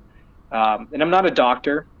well. And I'm not a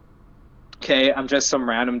doctor. Okay, I'm just some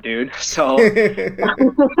random dude. So,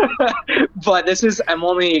 but I'm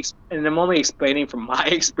only explaining from my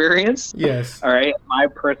experience. Yes. All right, my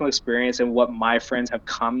personal experience and what my friends have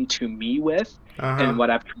come to me with, Uh-huh. and what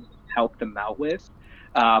I've helped them out with.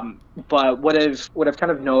 But what I've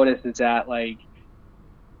kind of noticed is that, like,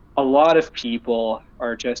 a lot of people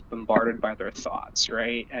are just bombarded by their thoughts,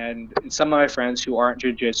 right? And some of my friends who aren't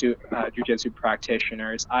jujitsu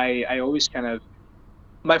practitioners, I always kind of,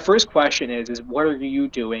 my first question is what are you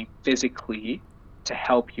doing physically to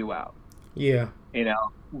help you out? Yeah. You know,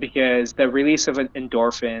 because the release of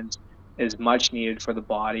endorphins is much needed for the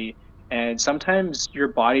body. And sometimes your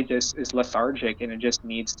body just is lethargic and it just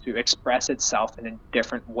needs to express itself in a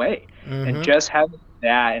different way. And Mm-hmm. just having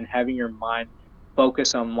that and having your mind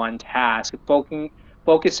focus on one task,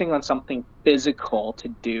 focusing on something physical to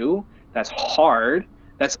do that's hard,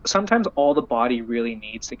 that's sometimes all the body really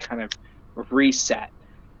needs to kind of reset,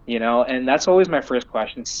 you know. And that's always my first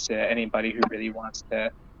questions to anybody who really wants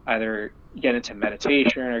to either get into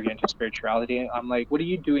meditation or get into spirituality. I'm like, what are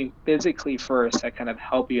you doing physically first that kind of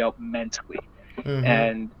help you out mentally? Mm-hmm.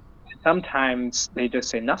 And sometimes they just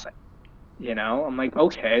say nothing, you know. I'm like,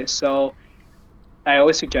 okay. So I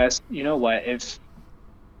always suggest, you know what,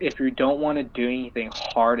 if you don't want to do anything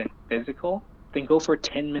hard and physical, then go for a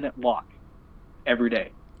 10-minute walk every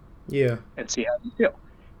day Yeah. and see how you feel,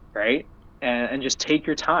 right? And just take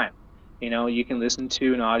your time. You know, you can listen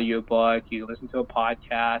to an audiobook, you can listen to a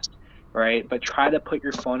podcast, right? But try to put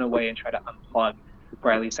your phone away and try to unplug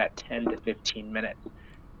for at least that 10 to 15 minutes,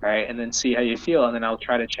 right? And then see how you feel. And then I'll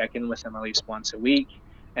try to check in with them at least once a week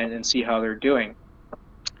and then see how they're doing.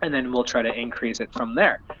 And then we'll try to increase it from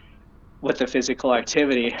there. with the physical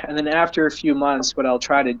activity. And then after a few months, what I'll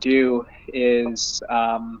try to do is,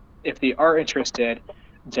 if they are interested,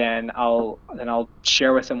 then I'll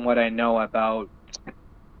share with them what I know about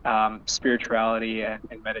spirituality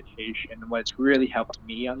and meditation and what's really helped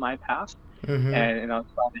me on my path. Mm-hmm. And I'll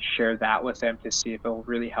try to share that with them to see if it will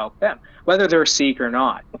really help them, whether they're Sikh or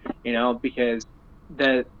not, because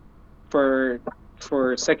the for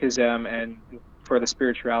Sikhism and for the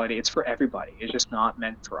spirituality, it's for everybody. It's just not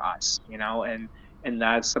meant for us, and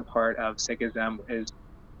that's the part of Sikhism is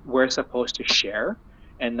we're supposed to share,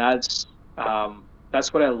 and that's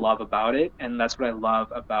what I love about it, and that's what I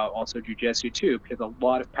love about also jujitsu too, because a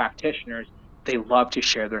lot of practitioners, they love to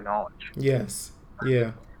share their knowledge. Yes.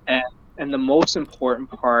 Yeah. And the most important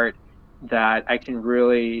part that I can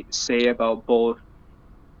really say about both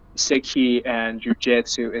Sikhi and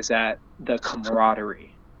jujitsu is that the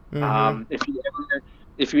camaraderie. Mm-hmm.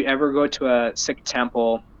 If you ever go to a Sikh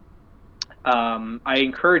temple, I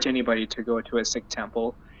encourage anybody to go to a Sikh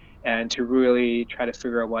temple and to really try to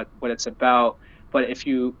figure out what it's about. But if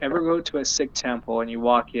you ever go to a Sikh temple and you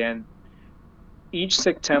walk in, each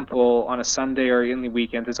Sikh temple on a Sunday or in the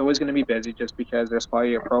weekend, it's always going to be busy just because there's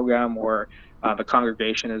probably a program or the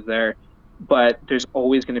congregation is there. But there's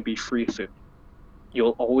always going to be free food.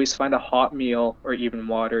 You'll always find a hot meal or even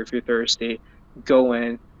water if you're thirsty. Go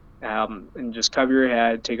in and just cover your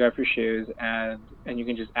head, take off your shoes, and you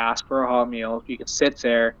can just ask for a hot meal. You can sit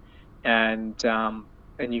there and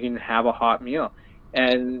you can have a hot meal.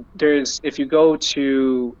 And if you go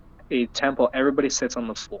to a temple, everybody sits on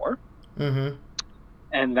the floor. Mm-hmm.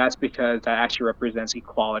 And that's because that actually represents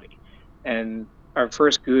equality. And our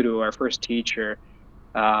first guru, our first teacher,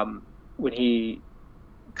 when he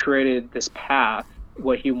created this path,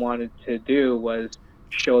 what he wanted to do was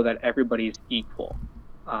show that everybody's equal,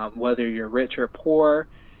 whether you're rich or poor.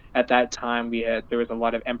 At that time, there was a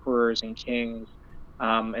lot of emperors and kings,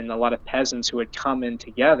 and a lot of peasants who would come in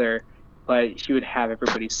together, but he would have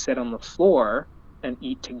everybody sit on the floor and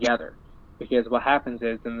eat together. Because what happens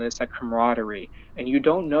is, then there's that camaraderie, and you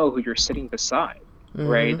don't know who you're sitting beside,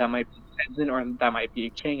 right? That might be a peasant or that might be a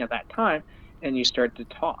king at that time, and you start to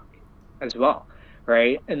talk as well,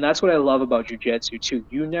 right? And that's what I love about jiu-jitsu too.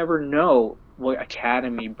 You never know what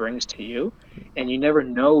academy brings to you, and you never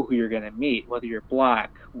know who you're going to meet, whether you're black,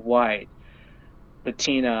 white,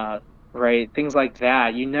 Latina, right? Things like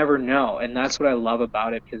that. You never know, and that's what I love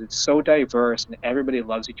about it, because it's so diverse and everybody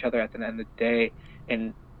loves each other at the end of the day,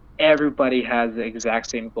 and everybody has the exact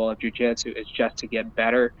same goal of jiu-jitsu, is just to get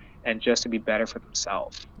better and just to be better for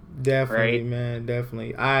themselves. Definitely, right? man.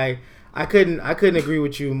 Definitely. I couldn't agree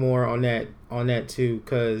with you more on that too,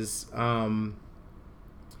 because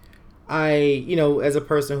as a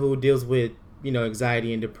person who deals with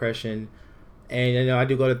anxiety and depression, and I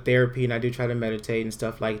do go to therapy and I do try to meditate and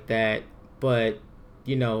stuff like that, but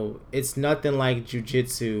it's nothing like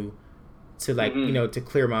jujitsu to to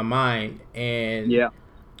clear my mind. And Yeah.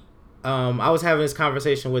 I was having this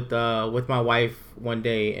conversation with my wife one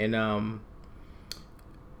day, and I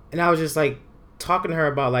was just like talking to her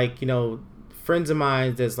about friends of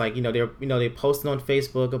mine that's they posting on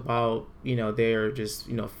Facebook about they're just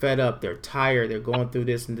fed up, they're tired, they're going through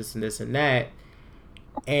this and this and this and that,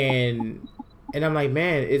 and I'm like,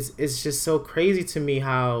 man, it's just so crazy to me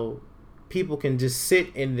how people can just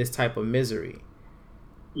sit in this type of misery.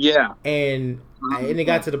 Yeah. And it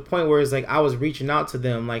got to the point where it's like I was reaching out to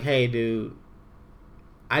them like, hey, dude,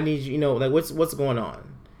 I need you, what's going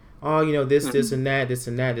on? Oh, this and that, this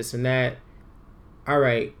and that, this and that. All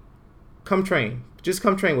right, come train. Just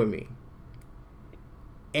come train with me.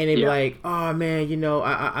 And they'd be like, oh man,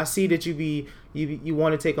 I see that you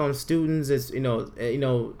want to take on students, as and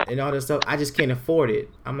all this stuff. I just can't afford it.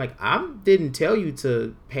 I'm like, I didn't tell you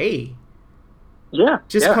to pay. Yeah.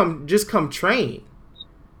 Just come train.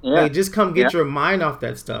 Yeah. Just come get your mind off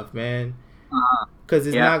that stuff, man. Because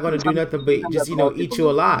it's not going to do nothing but just eat you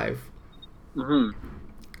alive.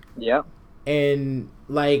 Yeah. And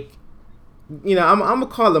I'm gonna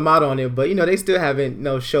call them out on it, but they still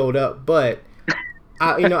haven't showed up. But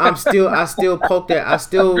I still poke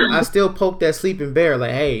that sleeping bear,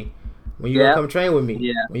 like, hey, when you gonna come train with me?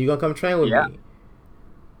 Yeah. When you gonna come train with me?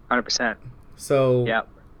 100%. So yeah,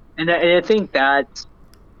 and I think that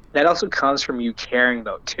also comes from you caring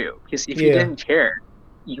though too, because if you didn't care,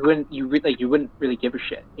 you wouldn't really give a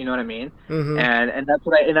shit. You know what I mean? Mm-hmm. And that's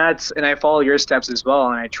what I follow your steps as well,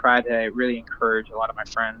 and I try to really encourage a lot of my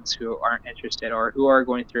friends who aren't interested or who are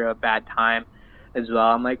going through a bad time as well.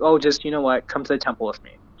 I'm like, oh, just come to the temple with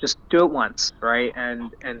me. Just do it once, right?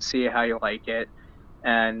 And see how you like it,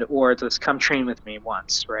 or just come train with me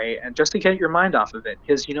once, right? And just to get your mind off of it,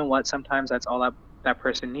 because sometimes that's all that that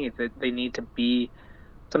person needs. They need to be,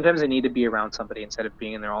 sometimes they need to be around somebody instead of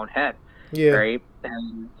being in their own head, Yeah. right?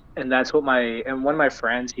 And that's what one of my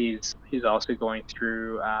friends, he's also going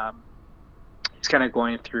through, he's kind of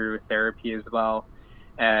going through therapy as well,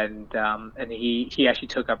 and he actually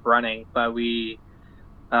took up running, but we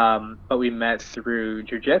met through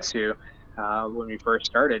jujitsu when we first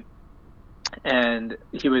started, and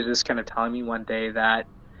he was just kind of telling me one day that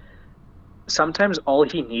sometimes all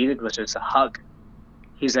he needed was just a hug.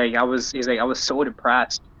 He's like I was so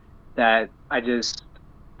depressed that I just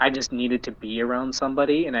needed to be around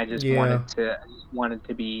somebody, and Yeah. I just wanted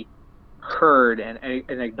to be heard and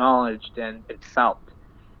acknowledged and felt.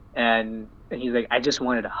 And he's like, I just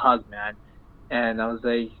wanted a hug, man. And I'm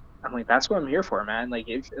like, that's what I'm here for, man. Like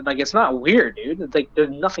it's not weird, dude. It's like there's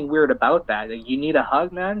nothing weird about that. Like, you need a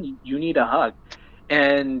hug, man. You need a hug.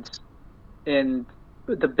 And and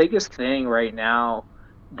the biggest thing right now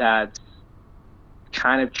that's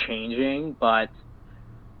kind of changing, but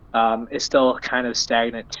is still kind of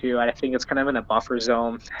stagnant too. I think it's kind of in a buffer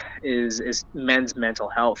zone. Is men's mental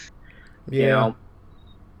health. You Yeah. know,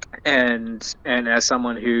 and as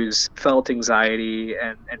someone who's felt anxiety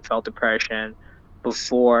and felt depression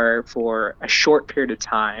before for a short period of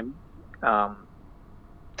time, um,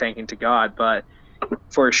 thanking to God, but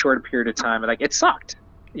for a short period of time, like it sucked,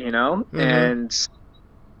 you know. Mhm.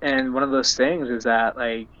 And one of those things is that,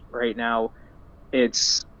 like, right now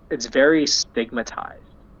it's very stigmatized,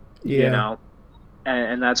 you Yeah. know.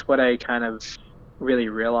 And that's what I kind of really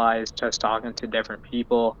realized just talking to different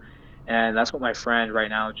people, and that's what my friend right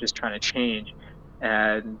now is just trying to change.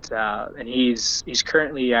 And he's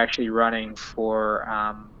currently actually running for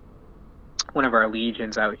one of our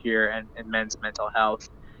legions out here in men's mental health.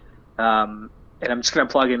 And I'm just gonna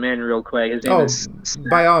plug him in real quick. His name Oh, is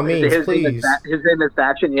by all means, please. His name is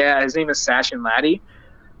Sachin. Yeah, his name is Sachin Laddie.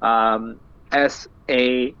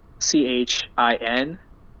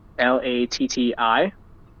 SACHINLATTI,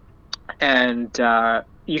 and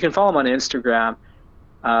you can follow him on Instagram.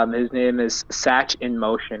 His name is Satch in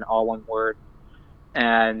Motion, all one word,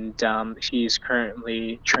 and he's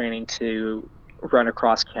currently training to run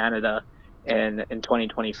across Canada in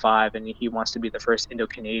 2025, and he wants to be the first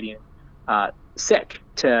Indo-Canadian Sikh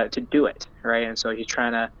to do it, right? And so he's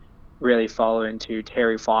trying to really follow into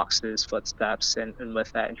Terry Fox's footsteps, and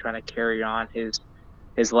with that, and trying to carry on his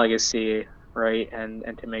legacy, right? And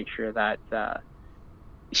to make sure that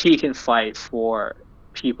he can fight for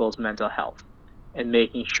people's mental health and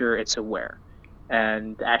making sure it's aware.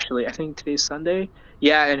 And actually, I think today's Sunday.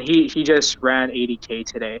 Yeah, and he just ran 80K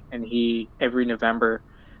today, and he every November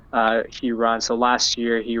he runs. So last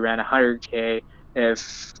year he ran 100K.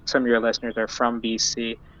 If some of your listeners are from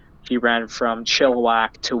BC, he ran from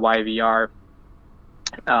Chilliwack to YVR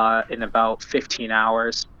in about 15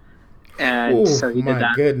 hours, and Oh so he did my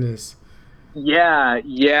that. goodness. Yeah,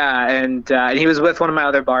 yeah, and he was with one of my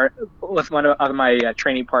with one of my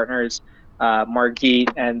training partners,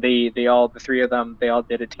 Margit, and the three of them, they all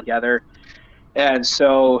did it together. And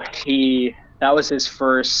so that was his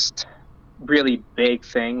first really big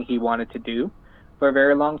thing he wanted to do for a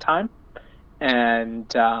very long time.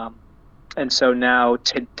 And so now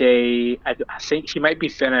today, I think he might be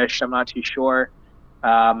finished. I'm not too sure.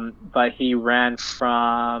 But he ran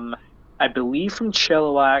from, I believe, from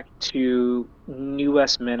Chilliwack to New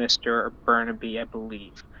Westminster or Burnaby, I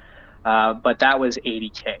believe. But that was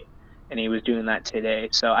 80K, and he was doing that today.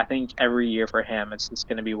 So I think every year for him, it's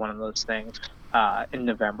going to be one of those things. In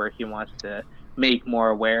November, he wants to make more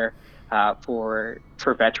aware for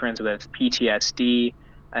veterans with PTSD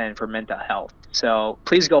and for mental health. So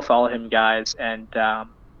please go follow him, guys, and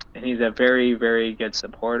he's a very, very good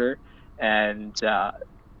supporter. And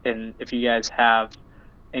if you guys have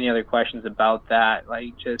any other questions about that,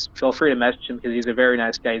 like, just feel free to message him, because he's a very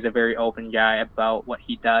nice guy. He's a very open guy about what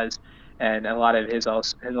he does, and a lot of his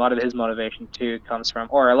motivation too comes from,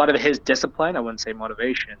 or a lot of his discipline. I wouldn't say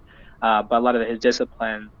motivation, but a lot of his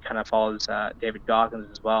discipline kind of follows David Goggins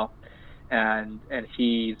as well, and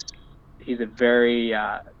he's a very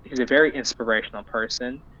inspirational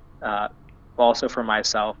person. Also for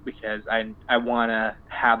myself, because I want to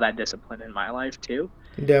have that discipline in my life too,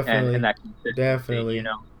 and Definitely. that consistency, Definitely.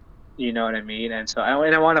 you know what I mean. And so I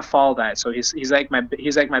want to follow that. So he's like my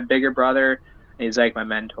bigger brother, and he's like my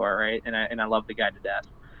mentor, right? And I love the guy to death.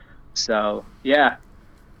 So yeah,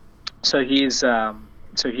 so he's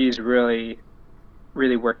really,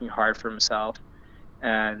 really working hard for himself,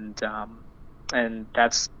 and and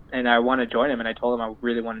I want to join him, and I told him I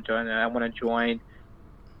really want to join, and I want to join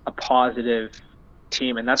a positive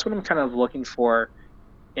team, and that's what I'm kind of looking for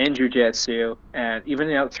in jujitsu, and even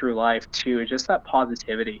out through life too, is just that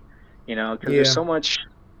positivity. because Yeah. there's so much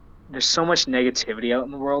negativity out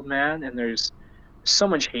in the world, man, and there's so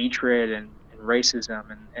much hatred and racism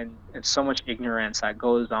and so much ignorance that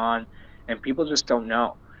goes on, and people just don't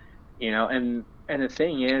know, and the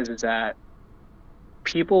thing is that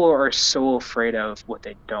people are so afraid of what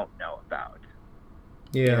they don't know about,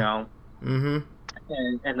 you Yeah. know, Mm-hmm.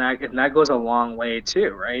 and that goes a long way too,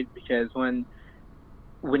 right? Because when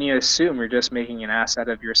you assume, you're just making an ass out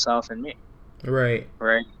of yourself and me, Right.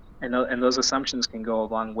 right? And those assumptions can go a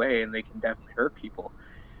long way, and they can definitely hurt people,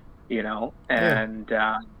 Yeah.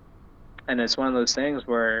 and it's one of those things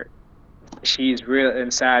where she's real,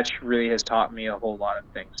 and Satch really has taught me a whole lot of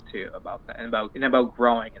things too about that, and about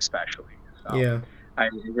growing especially. So Yeah. I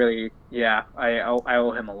really, yeah, I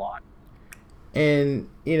owe him a lot. And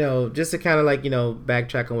just to kind of like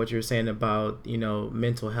backtrack on what you were saying about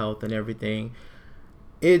mental health and everything.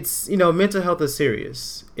 It's mental health is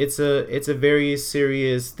serious. It's a very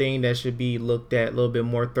serious thing that should be looked at a little bit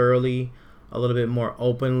more thoroughly, a little bit more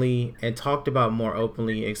openly, and talked about more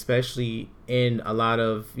openly, especially in a lot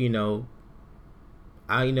of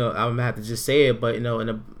I'm gonna have to just say it, but in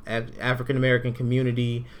a African American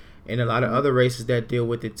community and a lot of Mhm. other races that deal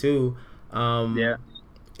with it too. Yeah,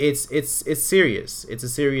 It's serious. It's a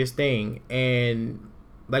serious thing, and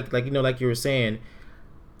like you were saying,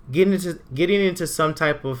 getting into some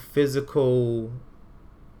type of physical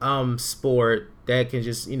sport that can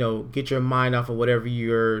just get your mind off of whatever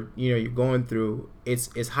you're going through.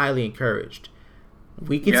 It's highly encouraged.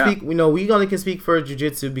 We can yeah, speak, we only can speak for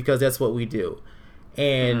jiu-jitsu because that's what we do.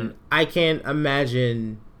 hmm And I can't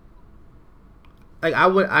imagine, like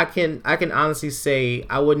I can honestly say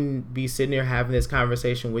I wouldn't be sitting here having this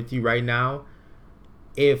conversation with you right now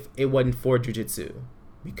if it wasn't for jiu-jitsu,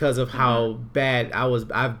 because of hmm how bad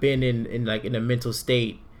I've been in a mental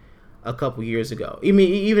state a couple years ago. I mean,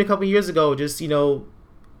 even a couple years ago, just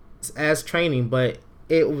as training. But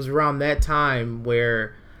it was around that time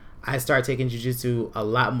where I started taking jiu-jitsu a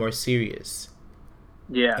lot more serious,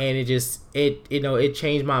 yeah, and it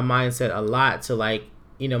changed my mindset a lot. To like,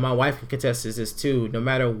 my wife can contest this too. No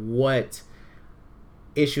matter what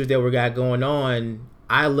issues that we got going on,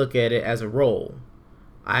 I look at it as a role.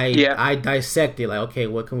 I yeah, I dissect it like, okay,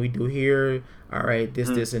 what can we do here? All right, this,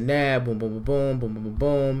 hmm this, and that. Boom, boom, boom, boom, boom, boom, boom,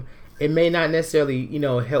 boom. It may not necessarily,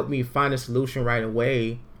 help me find a solution right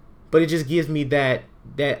away, but it just gives me that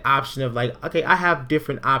option of like, okay, I have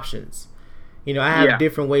different options. I have yeah,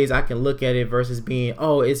 different ways I can look at it versus being,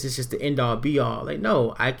 oh, it's just the end all be all. Like,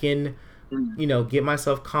 no, I can, hmm get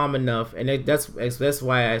myself calm enough, and that's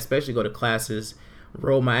why I especially go to classes,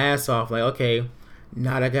 roll my ass off. Like, okay,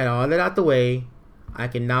 now that I got all that out the way, I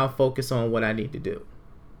can now focus on what I need to do.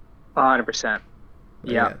 100%.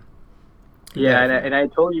 Yeah, Yeah, yeah, and I, definitely. and I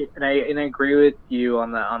told you, and I agree with you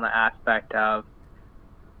on the aspect of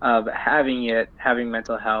having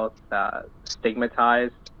mental health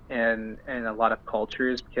stigmatized in a lot of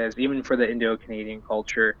cultures, because even for the Indo-Canadian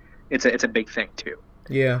culture, it's a big thing too.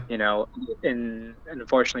 Yeah. You know, and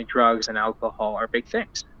unfortunately, drugs and alcohol are big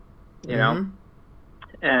things. You know, Mm-hmm.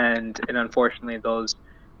 and unfortunately,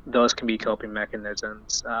 those can be coping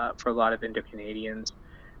mechanisms for a lot of Indo-Canadians,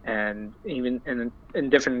 and even in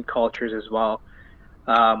different cultures as well.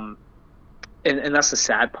 Um, and that's the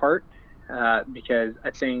sad part, because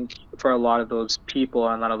I think for a lot of those people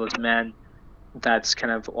and a lot of those men, that's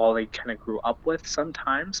kind of all they kind of grew up with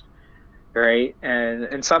sometimes, right?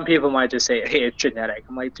 And some people might just say, "Hey, it's genetic."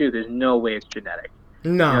 I'm like, dude, there's no way it's genetic.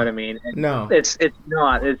 You know what No. I mean? And No. it's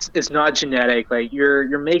not genetic. Like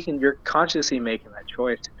you're consciously making that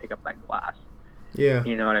choice to pick up that class. Yeah.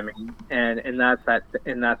 You know what I mean? And that's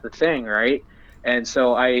the thing, right? And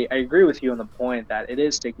so I agree with you on the point that it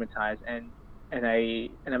is stigmatized, and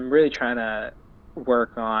I'm really trying to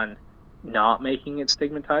work on not making it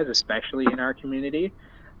stigmatized, especially in our community,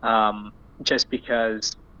 um, just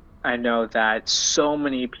because I know that so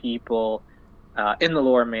many people in the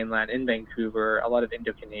Lower Mainland, in Vancouver, a lot of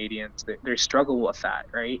Indo-Canadians, they struggle with that,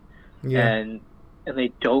 right? Yeah. And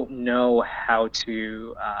they don't know how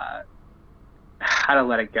to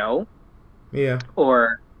let it go, Yeah.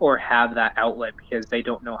 or have that outlet, because they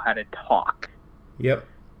don't know how to talk, Yep.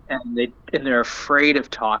 and they're afraid of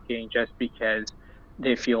talking just because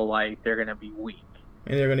they feel like they're going to be weak,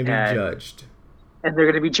 And they're gonna be and judged. and they're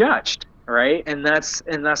going to be judged, right? And that's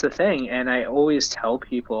the thing. And I always tell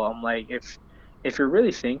people, I'm like, if you're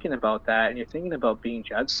really thinking about that, and you're thinking about being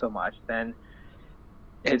judged so much, then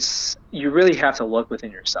you really have to look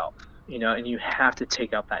within yourself, and you have to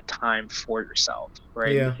take out that time for yourself,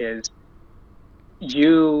 right? Yeah. Because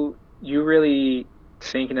you really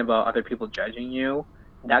thinking about other people judging you,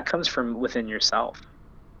 that comes from within yourself,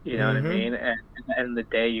 You know what I Mm-hmm. mean? And at the end of the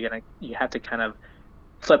day, you have to kind of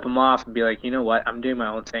flip them off and be like, you know what? I'm doing my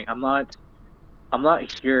own thing. I'm not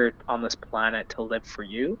here on this planet to live for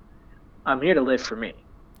you. I'm here to live for me.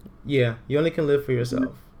 Yeah, you only can live for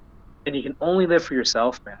yourself. And you can only live for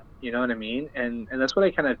yourself, man. You know what I mean? And that's what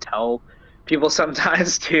I kind of tell people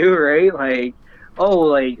sometimes too, right? Like, oh,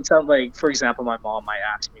 like something like, for example, my mom might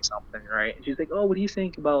ask me something, right? And she's like, oh, what do you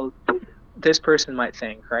think about this person might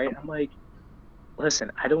think, right? I'm like,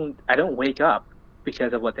 listen, I don't wake up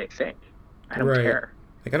because of what they think. I don't Right. care.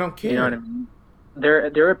 Like I don't You know what I care. mean?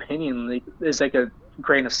 Their opinion like, is like a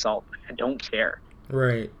grain of salt. I don't care.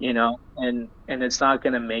 Right. And it's not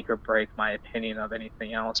going to make or break my opinion of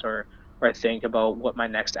anything else, or think about what my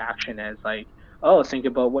next action is. Like, oh, think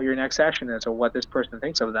about what your next action is, or what this person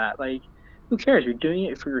thinks of that. Like, who cares? You're doing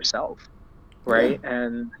it for yourself, Yeah. right?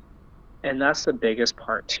 And that's the biggest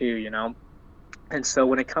part too. And so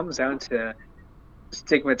when it comes down to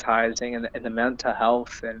stigmatizing and the mental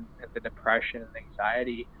health and the depression and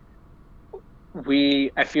anxiety,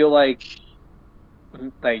 I feel like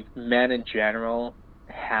men in general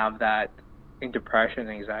have that in depression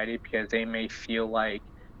and anxiety because they may feel like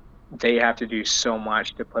they have to do so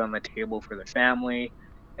much to put on the table for their family,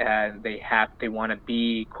 and they want to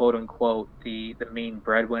be quote unquote the main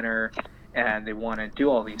breadwinner, and they want to do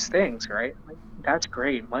all these things, right? Like, that's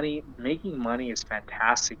great. Making money is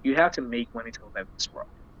fantastic. You have to make money to live in this world.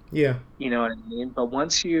 Yeah. You know what I mean? But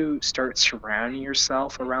once you start surrounding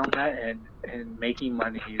yourself around that, and making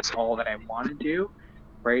money is all that I want to do,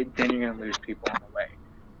 right? Then you're gonna lose people on the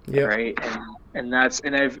way, Yep. right? And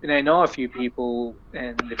I know a few people,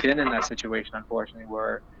 and they've been in that situation, unfortunately,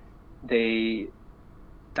 where they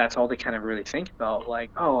that's all they kind of really think about.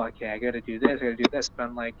 Like, oh, okay, I got to do this, I got to do this. But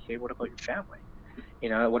I'm like, hey, what about your family?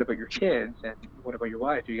 What about your kids, and what about your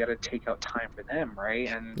wife? You got to take out time for them, right?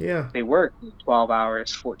 And Yeah. they work 12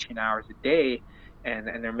 hours, 14 hours a day, and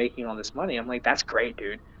they're making all this money. I'm like, that's great,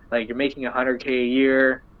 dude. Like, you're making 100K a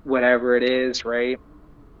year, whatever it is, right?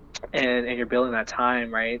 And you're building that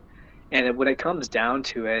time, right? And when it comes down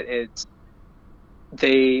to it, it's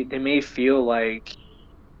they may feel like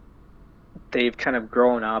they've kind of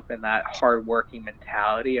grown up in that hardworking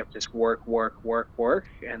mentality of just work, work, work, work,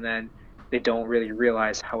 and then they don't really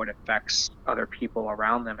realize how it affects other people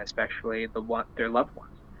around them, especially their loved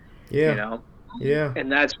ones. You Yeah. know, Yeah.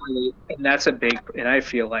 and that's a big, and I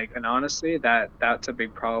feel like, and honestly, that's a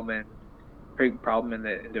big problem in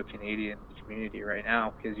the Indo-Canadian community right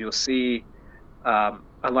now, because you'll see a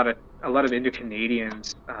lot of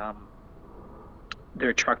Indo-Canadians.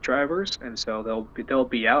 They're truck drivers, and so they'll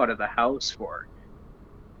be out of the house for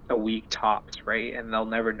a week tops, right? And they'll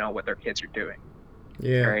never know what their kids are doing,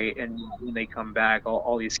 Yeah. right? And when they come back,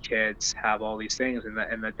 all these kids have all these things,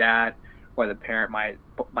 and the dad or the parent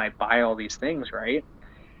might buy all these things, right?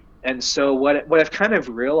 And so what I've kind of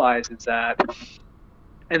realized is that,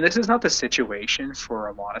 and this is not the situation for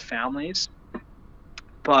a lot of families,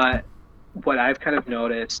 but what I've kind of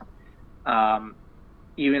noticed, um,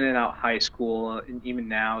 even in out high school and even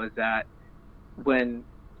now, is that when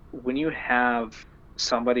when you have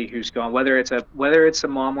somebody who's gone, whether it's a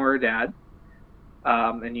mom or a dad,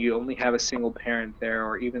 and you only have a single parent there,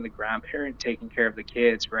 or even the grandparent taking care of the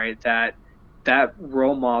kids, right? That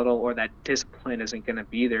role model or that discipline isn't going to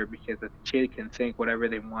be there, because the kid can think whatever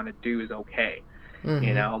they want to do is okay,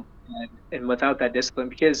 Mm-hmm. and without that discipline,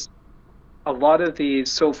 because a lot of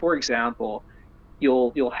these, so for example,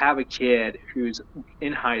 you'll have a kid who's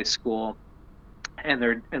in high school, and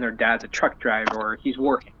their dad's a truck driver, or he's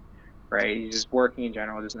working, right? He's just working in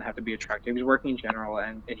general. It doesn't have to be a truck driver. He's working in general,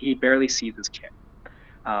 and he barely sees his kid.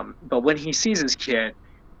 But when he sees his kid,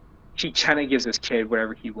 he kind of gives his kid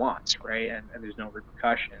whatever he wants, right? And there's no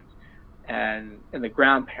repercussions. And the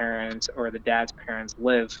grandparents or the dad's parents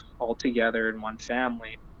live all together in one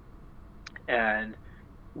family. And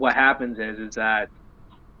what happens is that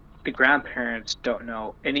the grandparents don't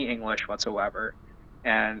know any English whatsoever,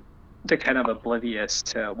 and they're kind of oblivious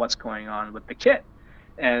to what's going on with the kid.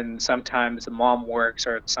 And sometimes the mom works,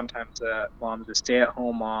 or sometimes the mom's a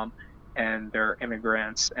stay-at-home mom, and they're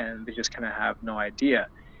immigrants, and they just kind of have no idea.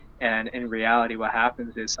 And in reality, what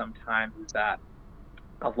happens is sometimes is that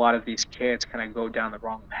a lot of these kids kind of go down the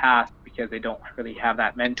wrong path because they don't really have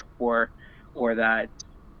that mentor, or that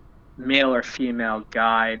male or female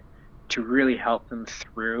guide to really help them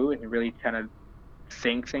through and really kind of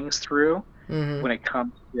think things through Mm-hmm. when it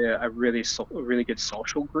comes to a really good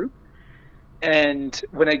social group. And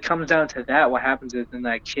when it comes down to that, what happens is then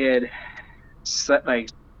that kid like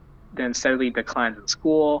then steadily declines in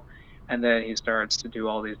school, and then he starts to do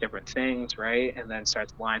all these different things, right? And then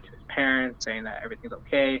starts lying to his parents, saying that everything's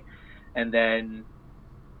okay, and then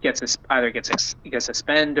gets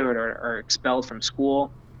suspended or expelled from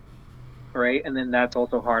school, right? And then that's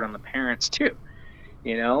also hard on the parents too,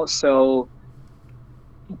 so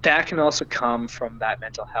that can also come from that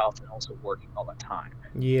mental health and also working all the time,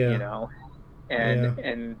 Yeah. and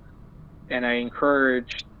Yeah. and I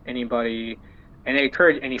encourage anybody, and I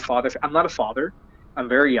encourage any father. I'm not a father. I'm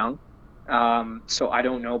very young, so I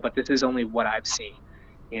don't know, but this is only what I've seen,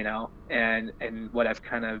 and what I've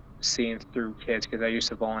kind of seen through kids, because I used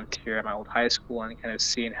to volunteer at my old high school and kind of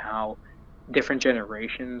seeing how different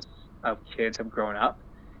generations of kids have grown up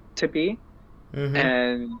to be,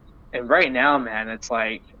 and right now, man, it's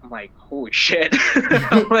like I'm like, holy shit!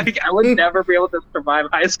 I'm like, I would never be able to survive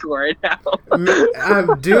high school right now.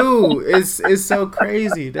 Dude, it's so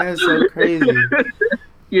crazy. That's so crazy.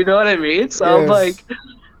 You know what I mean? So Yes.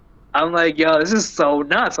 I'm like, yo, this is so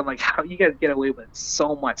nuts. I'm like, how you guys get away with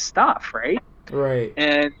so much stuff, right?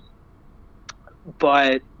 Right.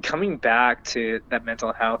 But coming back to that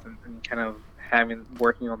mental health and kind of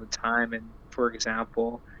working all the time, and for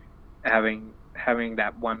example, having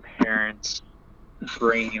that one parent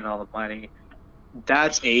bringing in all the money,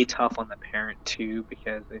 that's tough on the parent too,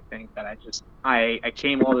 because they think that I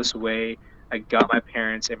came all this way, I got my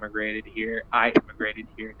parents immigrated here, I immigrated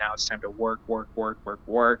here, now it's time to work,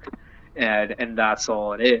 and that's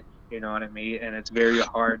all it is, you know what I mean? And it's very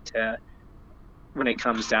hard when it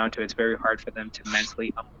comes down to it, it's very hard for them to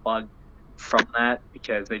mentally unplug from that,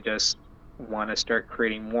 because they just want to start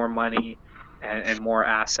creating more money and more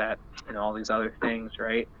asset and all these other things,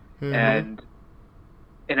 right? And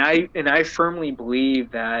I firmly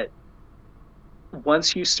believe that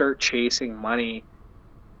once you start chasing money,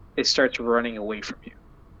 it starts running away from you.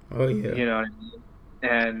 Oh yeah. You know what I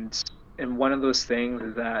mean? And one of those things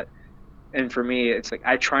is that, and for me, it's like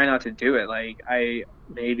I try not to do it. Like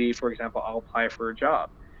maybe, for example, I'll apply for a job,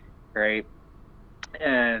 right?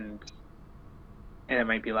 And it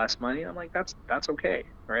might be less money. I'm like, that's okay,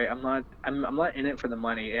 right? I'm not in it for the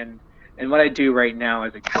money. And what I do right now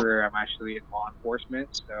as a career, I'm actually in law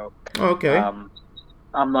enforcement. So Okay.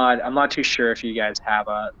 I'm not too sure if you guys have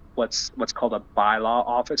what's called a bylaw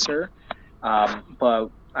officer, but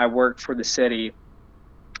I work for the city,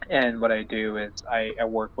 and what I do is I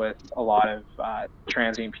work with a lot of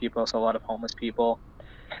transient people, so a lot of homeless people,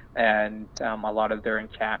 and a lot of their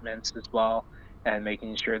encampments as well, and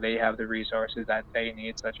making sure they have the resources that they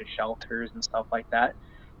need, such as shelters and stuff like that.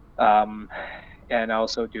 And I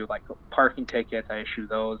also do like parking tickets. I issue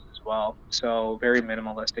those as well. So very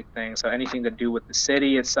minimalistic things. So anything to do with the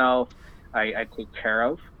city itself, I take care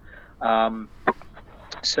of.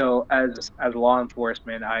 So as law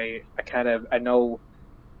enforcement, I know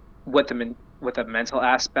what the mental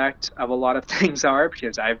aspect of a lot of things are,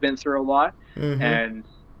 because I've been through a lot, and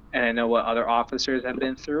I know what other officers have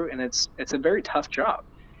been through, and it's a very tough job,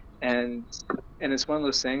 and it's one of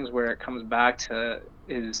those things where it comes back to,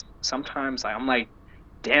 is sometimes I'm like,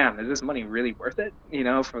 damn, is this money really worth it?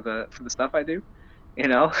 For the stuff I do,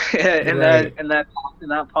 and Right.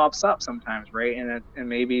 that pops up sometimes, right? And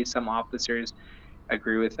maybe some officers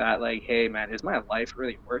agree with that, like, hey man, is my life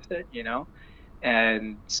really worth it?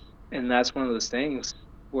 And that's one of those things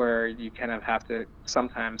where you kind of have to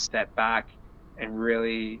sometimes step back and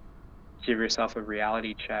really give yourself a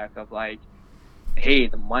reality check of like, hey,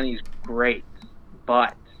 the money's great,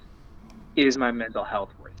 but is my mental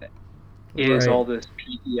health worth it? Is Right. all this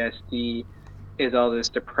PTSD, is all this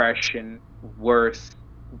depression worth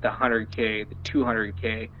the 100K, the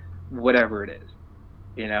 200K, whatever it is?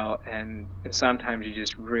 And sometimes you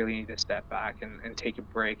just really need to step back and take a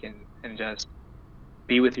break and just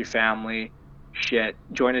be with your family,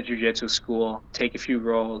 join a jiu-jitsu school, take a few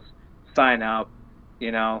roles, sign up,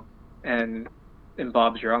 and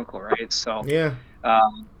Bob's your uncle, right? So Yeah.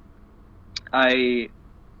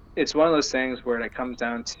 It's one of those things where it comes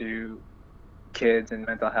down to kids and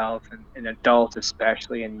mental health, and adults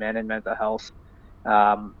especially, and men and mental health.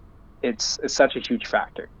 It's such a huge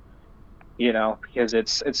factor, because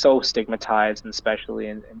it's so stigmatized, and especially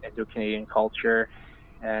in Indo-Canadian culture.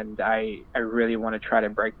 And I really want to try to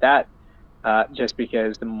break that, just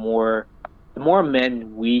because the more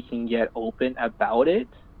men we can get open about it,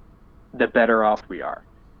 the better off we are,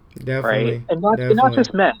 right? Definitely. And not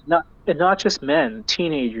just men, not just men,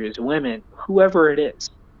 teenagers, women, whoever it is.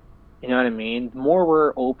 You know what I mean? The more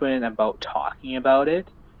we're open about talking about it,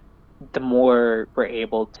 the more we're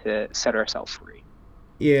able to set ourselves free.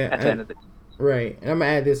 Yeah. At the end of the day. Right. And I'm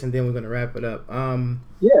gonna add this, and then we're gonna wrap it up.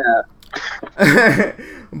 Yeah.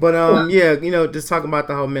 But yeah, just talking about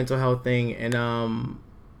the whole mental health thing, and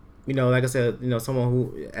like I said, someone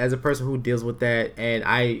who, as a person who deals with that, and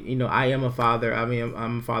I am a father. I mean,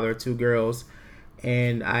 I'm a father of two girls,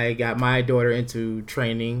 and I got my daughter into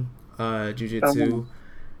training jujitsu.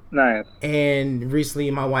 Nice. And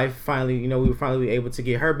recently, my wife finally, we were finally able to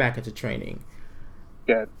get her back into training.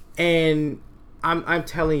 Good. And I'm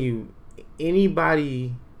telling you,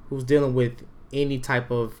 anybody who's dealing with any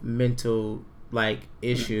type of mental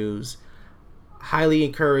issues, highly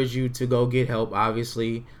encourage you to go get help.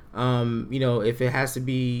 Obviously, if it has to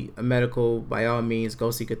be a medical, by all means,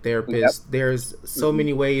 go seek a therapist. Yep. There's so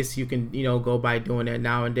many ways you can go by doing that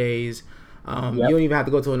nowadays. You don't even have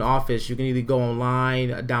to go to an office. You can either go online,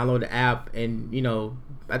 download the app, and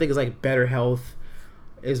I think it's like Better Health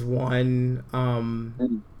is one.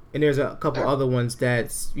 And there's a couple other ones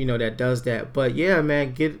that's that does that. But yeah,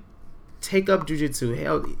 man, take up jujitsu.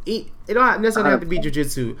 Hell, it don't necessarily have to be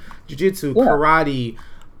jujitsu, karate,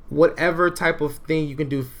 whatever type of thing you can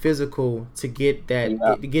do physical to get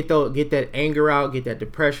that get that anger out, get that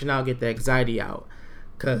depression out, get that anxiety out.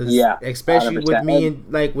 Because especially 100%. With me and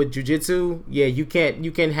with jujitsu, you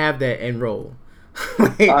can't have that and roll. You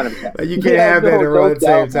can't have that and roll at the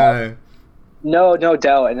same time. No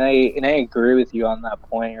doubt, and I agree with you on that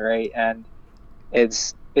point, right? And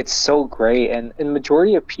it's so great, and the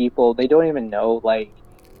majority of people, they don't even know,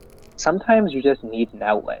 sometimes you just need an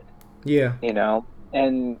outlet. Yeah.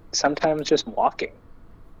 And sometimes just walking,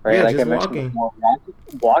 right? Yeah, like I mentioned before,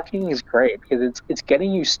 walking is great because it's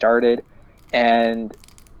getting you started, and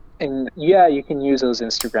you can use those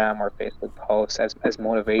Instagram or Facebook posts as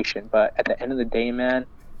motivation, but at the end of the day, man,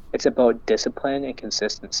 it's about discipline and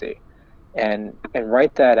consistency. And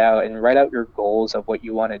write that out and write out your goals of what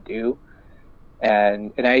you want to do.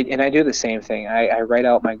 And I do the same thing. I write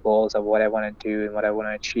out my goals of what I want to do and what I want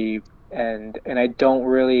to achieve. And I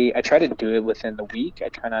try to do it within the week. I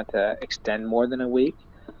try not to extend more than a week.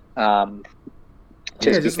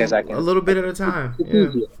 Just because I can. A little bit at a time.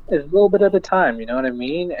 It's a little bit at a time, you know what I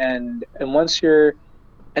mean? And once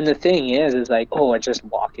and the thing is like, oh, I'm just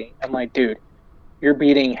walking. I'm like, dude, you're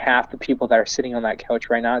beating half the people that are sitting on that couch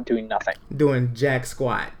right now doing nothing. Doing jack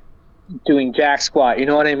squat. You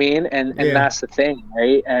know what I mean? And that's the thing,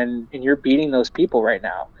 right? And you're beating those people right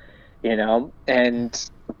now, and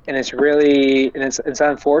it's really, and it's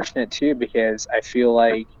unfortunate too, because I feel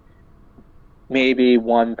like maybe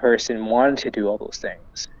one person wanted to do all those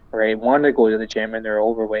things, right? Wanted to go to the gym, and they're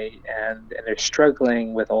overweight and they're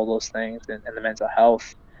struggling with all those things and the mental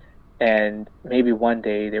health. And maybe one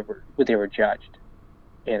day they were judged,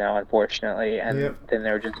 unfortunately, and then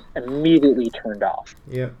they were just immediately turned off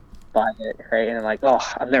by it, right? And like, oh,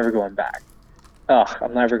 I'm never going back. Oh,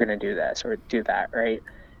 I'm never going to do this or do that, right?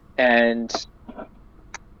 And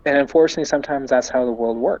unfortunately, sometimes that's how the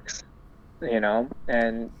world works,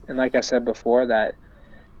 and like I said before, that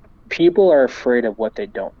people are afraid of what they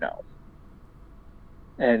don't know,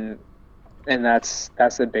 and that's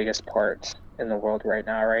the biggest part in the world right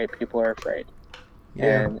now, right? People are afraid.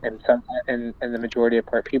 And the majority of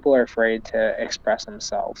part, people are afraid to express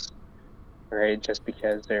themselves, right? Just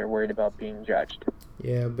because they're worried about being judged.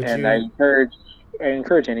 Yeah, but I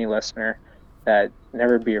encourage any listener that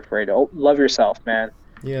never be afraid. Oh, love yourself, man.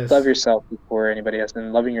 Yes. Love yourself before anybody else.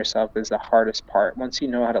 And loving yourself is the hardest part. Once you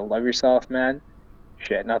know how to love yourself, man,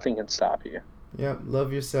 nothing can stop you. Yep,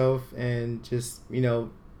 love yourself and just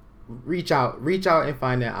reach out and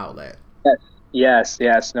find that outlet. Yes.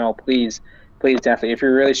 No, please, definitely. If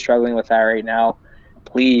you're really struggling with that right now,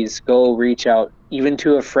 please go reach out, even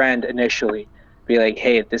to a friend initially. Be like,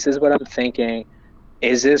 hey, this is what I'm thinking.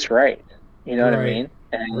 Is this right? You know what I mean?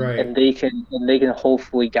 And they can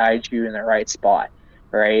hopefully guide you in the right spot,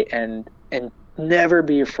 right? And never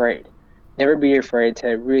be afraid. Never be afraid to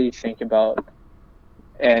really think about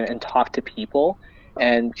and talk to people.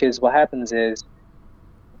 And because what happens is,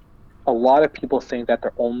 a lot of people think that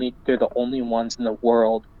they're the only ones in the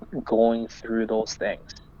world going through those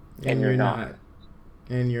things, and you're not.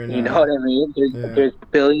 And you're not. You know what I mean? There's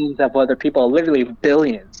billions of other people, literally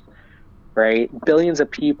billions, right? Billions of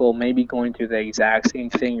people may be going through the exact same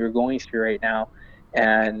thing you're going through right now,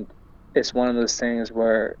 and it's one of those things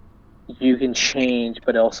where you can change,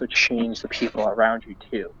 but also change the people around you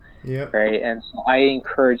too. Yeah. Right. And so I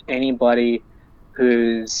encourage anybody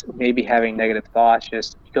who's maybe having negative thoughts,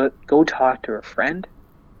 just go talk to a friend.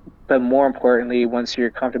 But more importantly, once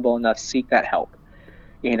you're comfortable enough, seek that help.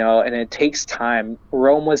 And it takes time.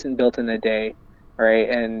 Rome wasn't built in a day, right?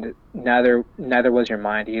 And neither was your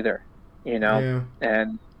mind either. And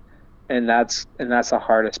that's the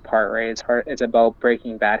hardest part, right? It's hard. It's about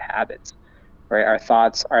breaking bad habits, right? Our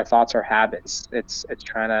thoughts are habits. It's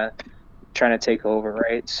trying to take over,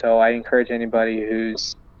 right? So I encourage anybody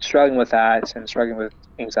who's struggling with that and struggling with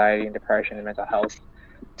anxiety and depression and mental health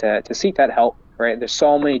to seek that help, right? There's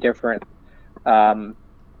so many different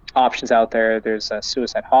options out there. There's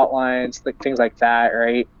suicide hotlines, like things like that,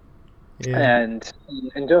 right? Yeah. And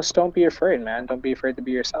just don't be afraid, man. Don't be afraid to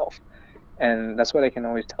be yourself. And that's what I can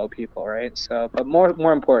always tell people, right? So, but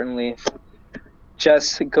more importantly,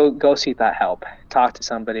 just go seek that help. Talk to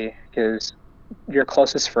somebody, because your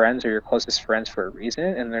closest friends are your closest friends for a reason,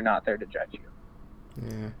 and they're not there to judge you.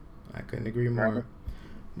 Yeah, I couldn't agree more. Right.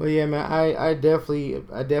 But yeah, man, I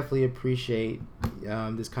definitely appreciate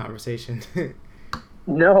this conversation.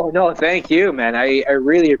 No, thank you, man. I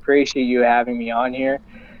really appreciate you having me on here,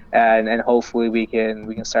 and hopefully we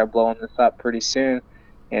can start blowing this up pretty soon,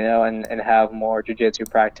 and have more jiu-jitsu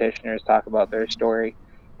practitioners talk about their story,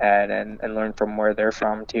 and learn from where they're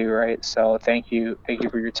from too, right? So thank you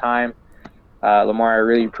for your time, Lamar. I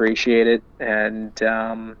really appreciate it, and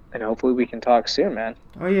hopefully we can talk soon, man.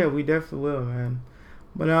 Oh yeah, we definitely will, man.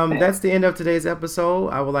 But that's the end of today's episode.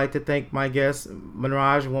 I would like to thank my guest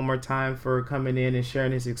Manraj one more time for coming in and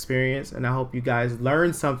sharing his experience, and I hope you guys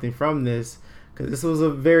learned something from this, because this was a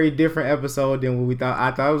very different episode than what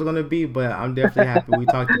I thought it was gonna be. But I'm definitely happy we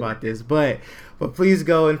talked about this. But please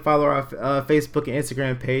go and follow our Facebook and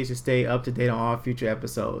Instagram page to stay up to date on all future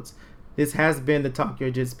episodes. This has been the Talk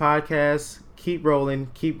Yo Jits podcast. Keep rolling,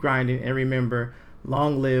 keep grinding, and remember,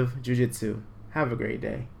 long live Jiu-Jitsu. Have a great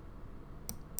day.